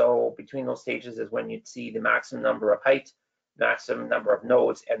R6, so between those stages is when you'd see the maximum number of height, maximum number of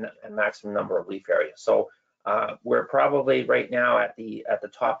nodes, and maximum number of leaf area. So we're probably right now at the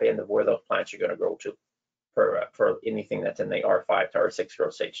top end of where those plants are going to grow to for anything that's in the R5 to R6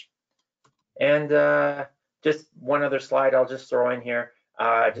 growth stage. And just one other slide I'll just throw in here.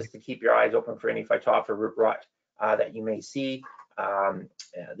 Just to keep your eyes open for any phytophthora root rot that you may see.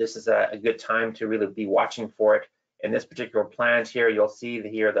 This is a good time to really be watching for it. In this particular plant here, you'll see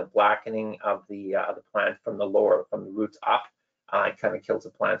here the blackening of the plant from the roots up. It kind of kills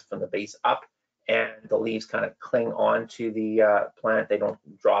the plants from the base up, and the leaves kind of cling on to the plant. They don't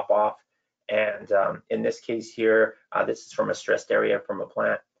drop off. And in this case here, this is from a stressed area from a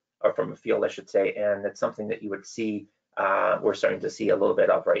plant, or from a field, I should say, and it's something that you would see. We're starting to see a little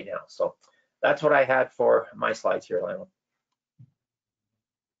bit of right now. So that's what I had for my slides here, Lionel.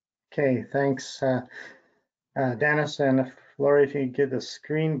 Okay, thanks, Dennis. And if Lori, if you could give the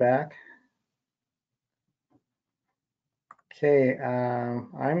screen back. Okay,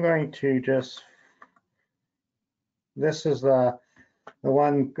 I'm going to just, this is the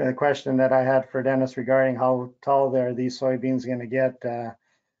one question that I had for Dennis regarding how tall these soybeans going to get.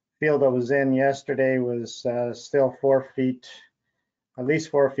 Field I was in yesterday was still 4 feet, at least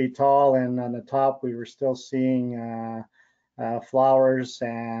 4 feet tall, and on the top we were still seeing flowers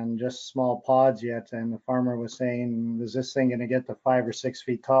and just small pods yet. And the farmer was saying, is this thing going to get to 5 or 6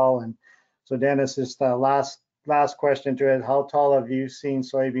 feet tall? And so Dennis, is the last question to it: how tall have you seen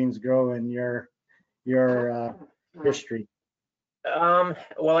soybeans grow in your history?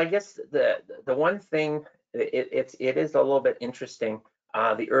 Well, I guess the one thing, it is a little bit interesting.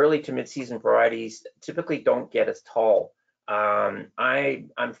 The early to mid-season varieties typically don't get as tall.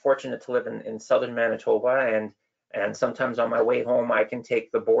 I'm fortunate to live in southern Manitoba, and sometimes on my way home I can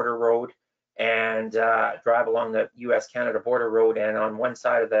take the border road and drive along the U.S.-Canada border road, and on one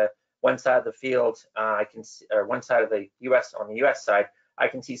side of the field I can see, or one side of the U.S. on the U.S. side, I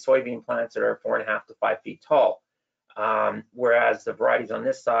can see soybean plants that are 4.5 to 5 feet tall. Whereas the varieties on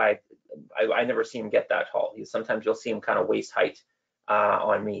this side, I never see them get that tall. Sometimes you'll see them kind of waist height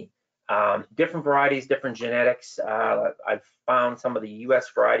on me. Different varieties, different genetics. I've found some of the U.S.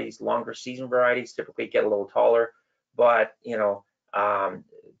 varieties, longer season varieties, typically get a little taller, but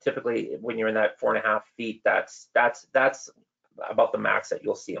typically when you're in that 4.5 feet, that's about the max that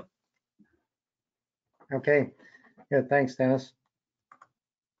you'll see them. Okay, good. Thanks, Dennis.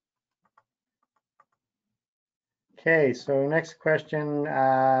 Okay, so next question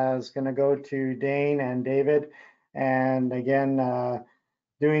is going to go to Dane and David. And again,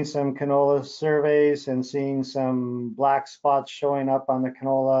 doing some canola surveys and seeing some black spots showing up on the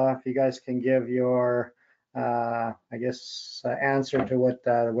canola. If you guys can give your, I guess, answer to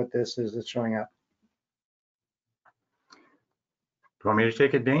what this is that's showing up. Do you want me to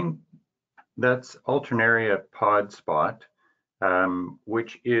take it, Dane? That's Alternaria pod spot,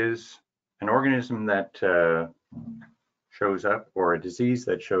 which is an organism that shows up, or a disease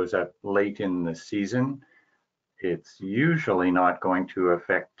that shows up late in the season. It's usually not going to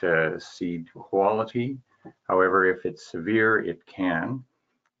affect seed quality. However, if it's severe, it can.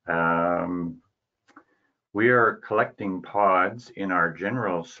 We are collecting pods in our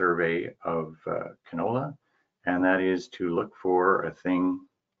general survey of canola, and that is to look for a thing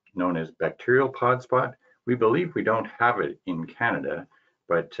known as bacterial pod spot. We believe we don't have it in Canada,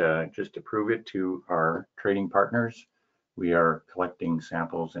 but just to prove it to our trading partners, we are collecting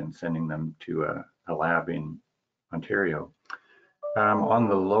samples and sending them to a lab in Ontario. On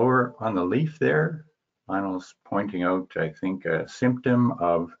the leaf there, Lionel's pointing out, I think, a symptom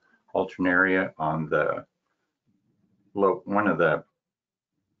of Alternaria on the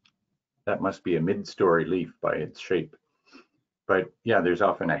that must be a mid-story leaf by its shape. But yeah, there's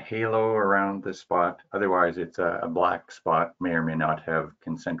often a halo around the spot. Otherwise, it's a black spot, may or may not have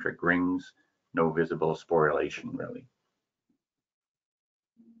concentric rings, no visible sporulation really.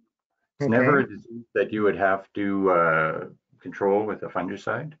 It's never a disease that you would have to control with a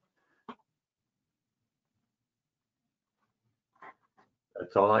fungicide.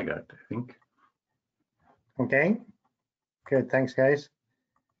 That's all I got, I think. Okay, good. Thanks, guys.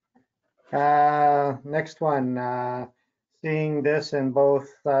 Next one. Seeing this in both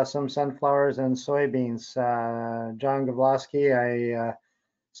some sunflowers and soybeans. John Gavloski, I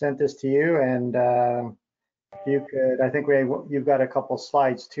sent this to you, and if you could, I think you've got a couple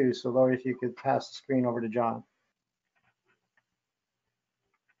slides too, so Lori, if you could pass the screen over to John.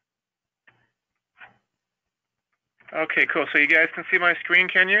 Okay, cool. So you guys can see my screen,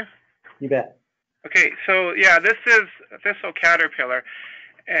 can you? You bet. Okay, so yeah, this is thistle caterpillar.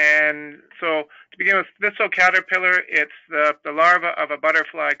 And so to begin with, thistle caterpillar, it's the larva of a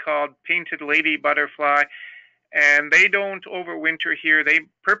butterfly called painted lady butterfly. And they don't overwinter here. They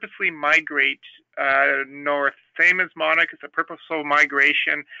purposely migrate north. Same as monarch, it's a purposeful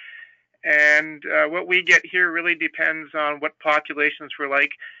migration. And what we get here really depends on what populations were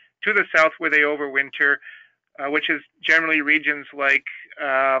like to the south where they overwinter, which is generally regions like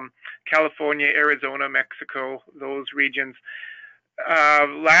California, Arizona, Mexico, those regions.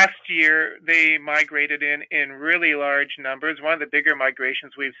 Last year, they migrated in really large numbers, one of the bigger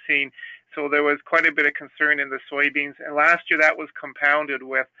migrations we've seen. So there was quite a bit of concern in the soybeans. And last year, that was compounded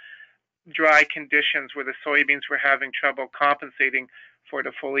with dry conditions where the soybeans were having trouble compensating for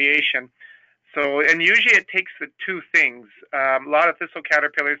defoliation. So, and usually it takes the two things, a lot of thistle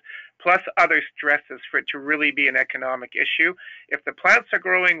caterpillars plus other stresses for it to really be an economic issue. If the plants are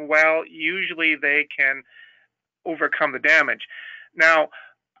growing well, usually they can overcome the damage. Now,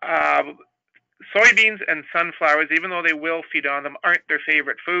 soybeans and sunflowers, even though they will feed on them, aren't their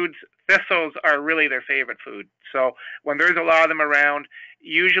favorite foods. Thistles are really their favorite food. So when there's a lot of them around,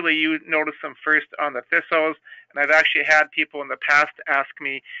 usually you notice them first on the thistles. And I've actually had people in the past ask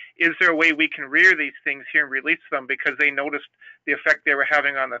me, is there a way we can rear these things here and release them, because they noticed the effect they were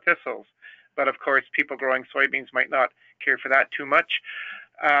having on the thistles. But of course, people growing soybeans might not care for that too much.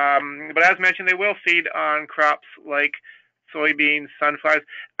 But as mentioned, they will feed on crops like soybeans, sunflowers,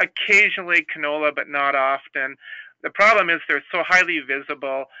 occasionally canola, but not often. The problem is they're so highly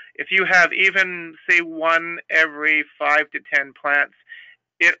visible. If you have even, say, one every 5 to 10 plants,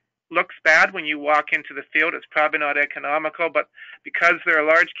 it looks bad when you walk into the field. It's probably not economical, but because they're a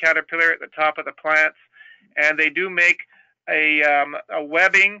large caterpillar at the top of the plants, and they do make a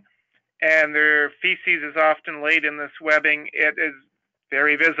webbing, and their feces is often laid in this webbing, it is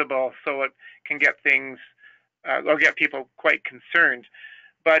very visible, so it can get things will get people quite concerned.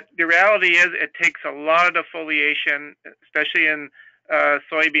 But the reality is it takes a lot of defoliation, especially in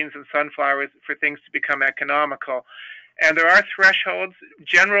soybeans and sunflowers, for things to become economical. And there are thresholds,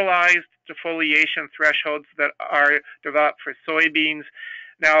 generalized defoliation thresholds that are developed for soybeans.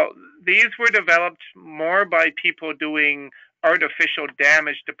 Now, these were developed more by people doing artificial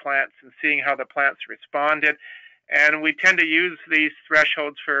damage to plants and seeing how the plants responded. And we tend to use these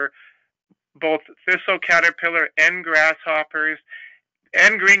thresholds for both thistle caterpillar and grasshoppers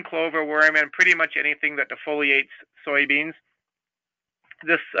and green clover worm and pretty much anything that defoliates soybeans.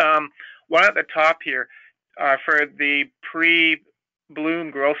 This one at the top here for the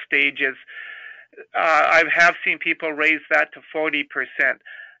pre-bloom growth stages, I have seen people raise that to 40%,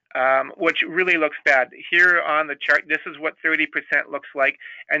 which really looks bad. Here on the chart, this is what 30% looks like,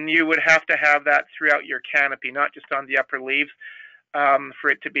 and you would have to have that throughout your canopy, not just on the upper leaves, for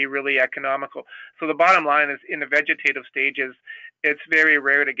it to be really economical. So the bottom line is, in the vegetative stages, it's very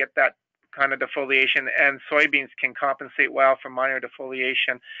rare to get that kind of defoliation, and soybeans can compensate well for minor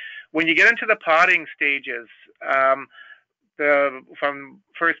defoliation. When you get into the podding stages, from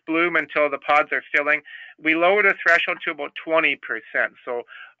first bloom until the pods are filling, we lower the threshold to about 20%. So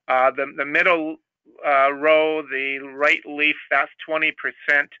the middle row, the right leaf, that's 20%.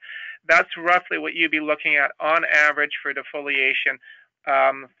 That's roughly what you'd be looking at on average for defoliation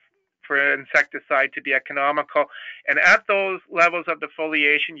for insecticide to be economical. And at those levels of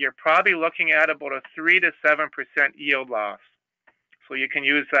defoliation, you're probably looking at about a 3 to 7% yield loss. So you can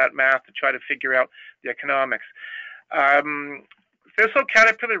use that math to try to figure out the economics. Thistle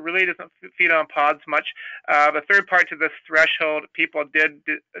caterpillar really doesn't feed on pods much. The third part to this threshold, people did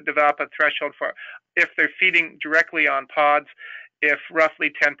develop a threshold for if they're feeding directly on pods. If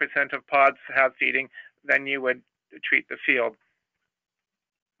roughly 10% of pods have feeding, then you would treat the field.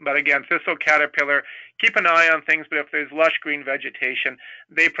 But again, thistle caterpillar, keep an eye on things, but if there's lush green vegetation,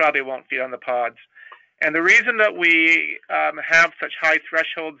 they probably won't feed on the pods. And the reason that we have such high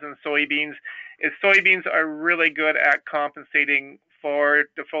thresholds in soybeans is soybeans are really good at compensating for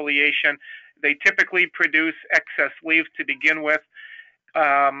defoliation. They typically produce excess leaves to begin with.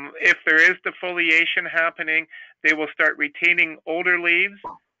 If there is defoliation happening, they will start retaining older leaves,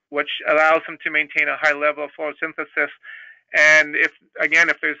 which allows them to maintain a high level of photosynthesis. And if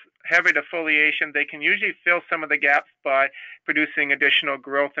there's heavy defoliation, they can usually fill some of the gaps by producing additional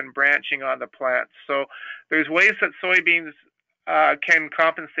growth and branching on the plant. So there's ways that soybeans can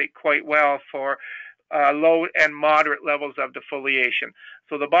compensate quite well for low and moderate levels of defoliation.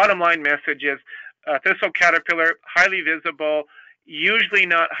 So the bottom line message is thistle caterpillar, highly visible, usually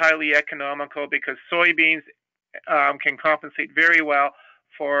not highly economical, because soybeans can compensate very well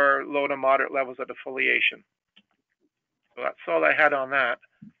for low to moderate levels of defoliation. So that's all I had on that.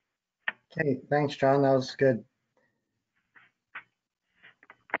 Okay, thanks, John. That was good.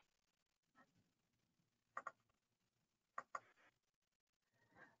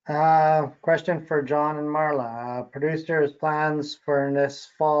 Question for John and Marla. Producers' plans for this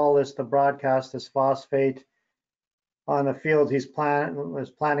fall is to broadcast this phosphate on the field. He's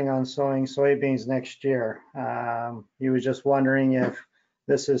planning on sowing soybeans next year. He was just wondering if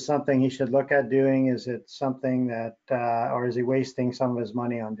this is something he should look at doing. Is it something that, or is he wasting some of his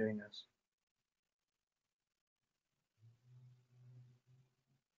money on doing this?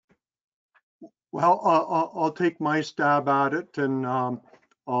 Well, I'll take my stab at it, and I'll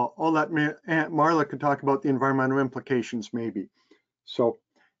let Aunt Marla could talk about the environmental implications maybe. So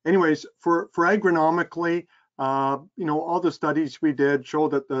anyways, for agronomically, all the studies we did show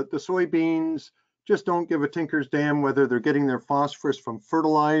that the soybeans just don't give a tinker's damn whether they're getting their phosphorus from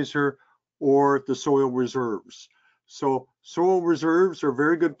fertilizer or the soil reserves. So soil reserves are a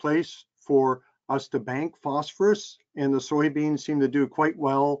very good place for us to bank phosphorus, and the soybeans seem to do quite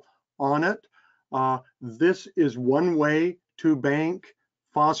well on it. This is one way to bank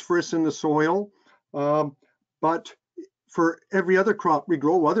phosphorus in the soil, but for every other crop we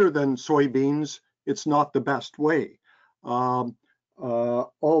grow other than soybeans, it's not the best way. All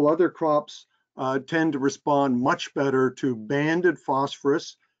other crops tend to respond much better to banded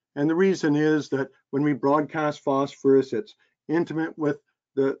phosphorus, and the reason is that when we broadcast phosphorus, it's intimate with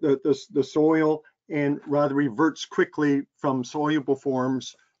the soil and rather reverts quickly from soluble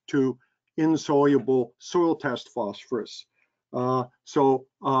forms to insoluble soil test phosphorus. So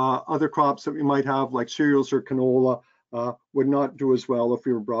other crops that we might have, like cereals or canola, would not do as well if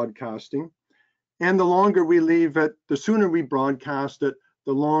we were broadcasting. And the longer we leave it, the sooner we broadcast it,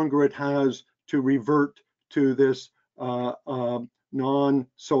 the longer it has to revert to this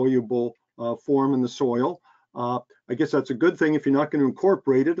non-soluble form in the soil. I guess that's a good thing. If you're not going to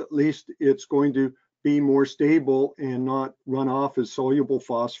incorporate it, at least it's going to be more stable and not run off as soluble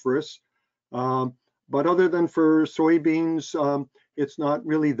phosphorus. But other than for soybeans, it's not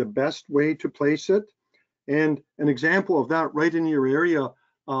really the best way to place it. And an example of that right in your area,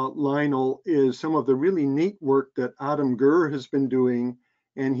 Lionel, is some of the really neat work that Adam Gurr has been doing.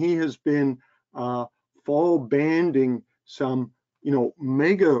 And he has been fall banding some,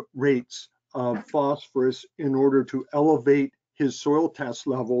 mega rates of phosphorus in order to elevate his soil test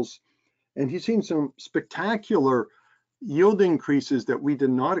levels. And he's seen some spectacular yield increases that we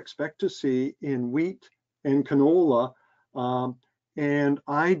did not expect to see in wheat and canola. And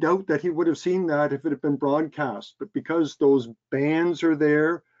I doubt that he would have seen that if it had been broadcast. But because those bands are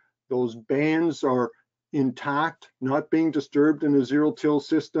there, those bands are intact, not being disturbed in a zero-till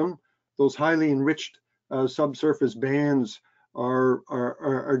system, those highly enriched subsurface bands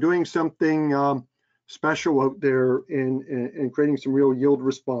are doing something special out there in creating some real yield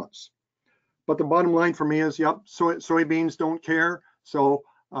response. But the bottom line for me is, yep, soybeans don't care. So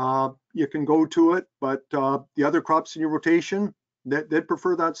you can go to it, but the other crops in your rotation, they'd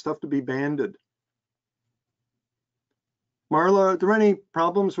prefer that stuff to be banded. Marla, are there any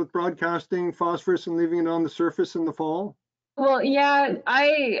problems with broadcasting phosphorus and leaving it on the surface in the fall? Well, yeah,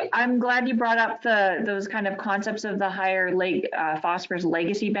 I'm glad you brought up those kind of concepts of the higher phosphorus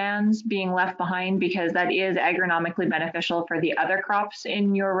legacy bands being left behind, because that is agronomically beneficial for the other crops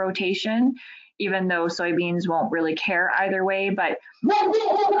in your rotation, even though soybeans won't really care either way. But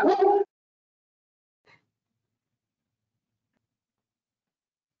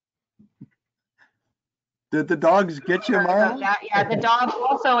Did the dogs get you, Marla? Yeah, the dog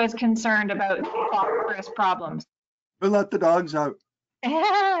also is concerned about phosphorus problems. We'll let the dogs out.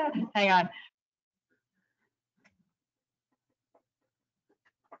 Hang on.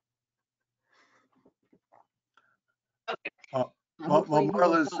 Well,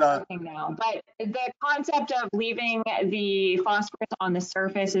 Marla's working now, but the concept of leaving the phosphorus on the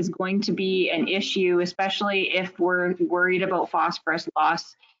surface is going to be an issue, especially if we're worried about phosphorus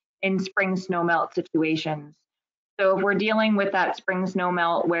loss in spring snowmelt situations. So if we're dealing with that spring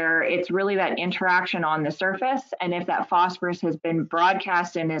snowmelt where it's really that interaction on the surface, and if that phosphorus has been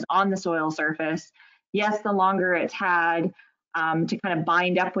broadcast and is on the soil surface, yes, the longer it's had to kind of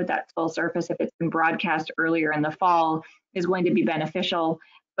bind up with that soil surface, if it's been broadcast earlier in the fall, is going to be beneficial.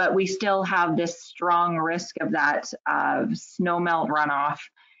 But we still have this strong risk of that snowmelt runoff.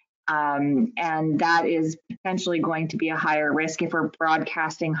 And that is potentially going to be a higher risk if we're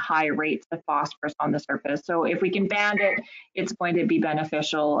broadcasting high rates of phosphorus on the surface. So if we can band it, it's going to be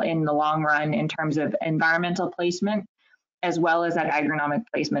beneficial in the long run in terms of environmental placement, as well as that agronomic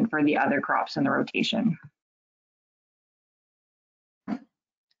placement for the other crops in the rotation.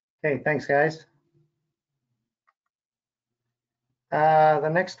 Okay, thanks, guys. The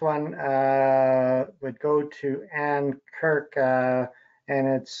next one would go to Ann Kirk, and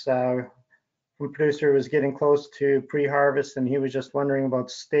it's food producer was getting close to pre-harvest, and he was just wondering about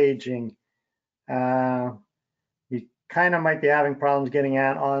staging. We kind of might be having problems getting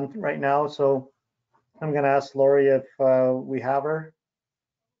Ann on right now, so I'm going to ask Lori if we have her.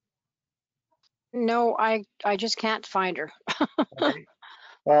 No, I just can't find her. Okay.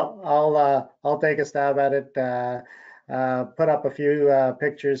 Well, I'll take a stab at it. Put up a few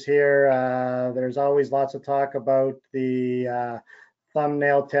pictures here. There's always lots of talk about the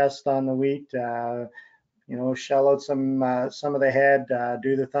thumbnail test on the wheat. Shell out some of the head,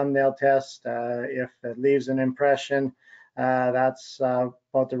 do the thumbnail test. If it leaves an impression, that's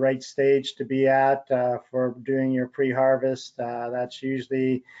about the right stage to be at for doing your pre-harvest. That's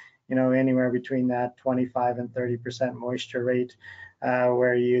usually, anywhere between that 25 and 30% moisture rate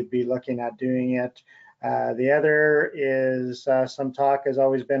where you'd be looking at doing it. The other is some talk has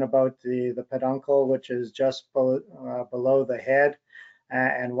always been about the peduncle, which is just below the head.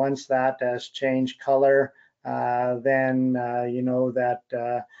 And once that has changed color, then you know that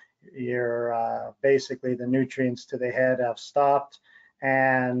you're basically the nutrients to the head have stopped,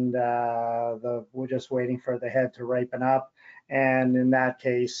 and we're just waiting for the head to ripen up. And in that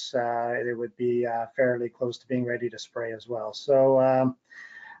case, it would be fairly close to being ready to spray as well. So,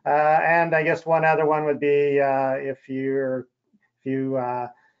 and I guess one other one would be if you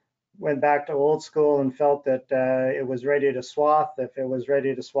went back to old school and felt that it was ready to swath. If it was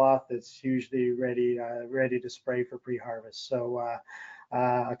ready to swath, it's usually ready to spray for pre-harvest. So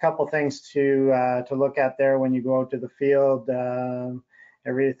a couple things to look at there when you go out to the field.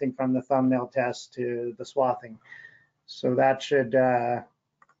 Everything from the thumbnail test to the swathing. So that should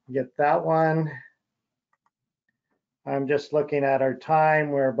get that one. I'm just looking at our time.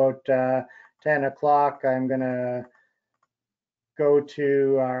 We're about 10 o'clock. I'm going to go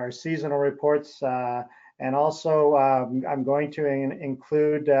to our seasonal reports, and also I'm going to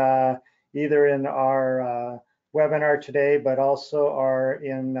include either in our webinar today, but also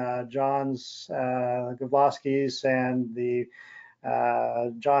in John's Gavloski's and the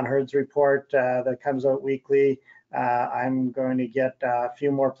John Hurd's report that comes out weekly. I'm going to get a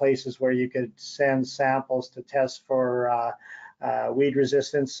few more places where you could send samples to test for weed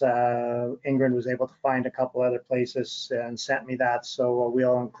resistance. Ingrid was able to find a couple other places and sent me that, so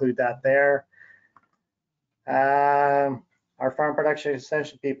we'll include that there. Our farm production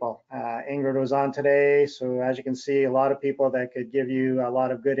extension people, Ingrid was on today, so as you can see, a lot of people that could give you a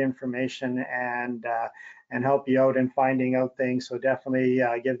lot of good information and help you out in finding out things. So definitely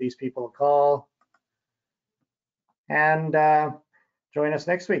give these people a call and join us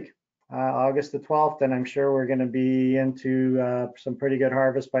next week, August the 12th, and I'm sure we're going to be into some pretty good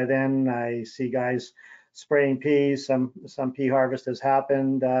harvest by then. I see guys spraying peas. Some pea harvest has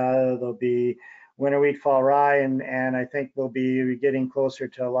happened. There'll be winter wheat, fall rye, and I think we'll be getting closer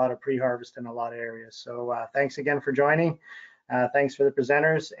to a lot of pre-harvest in a lot of areas. So thanks again for joining. Thanks for the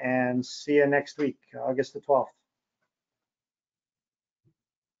presenters, and see you next week, August the 12th.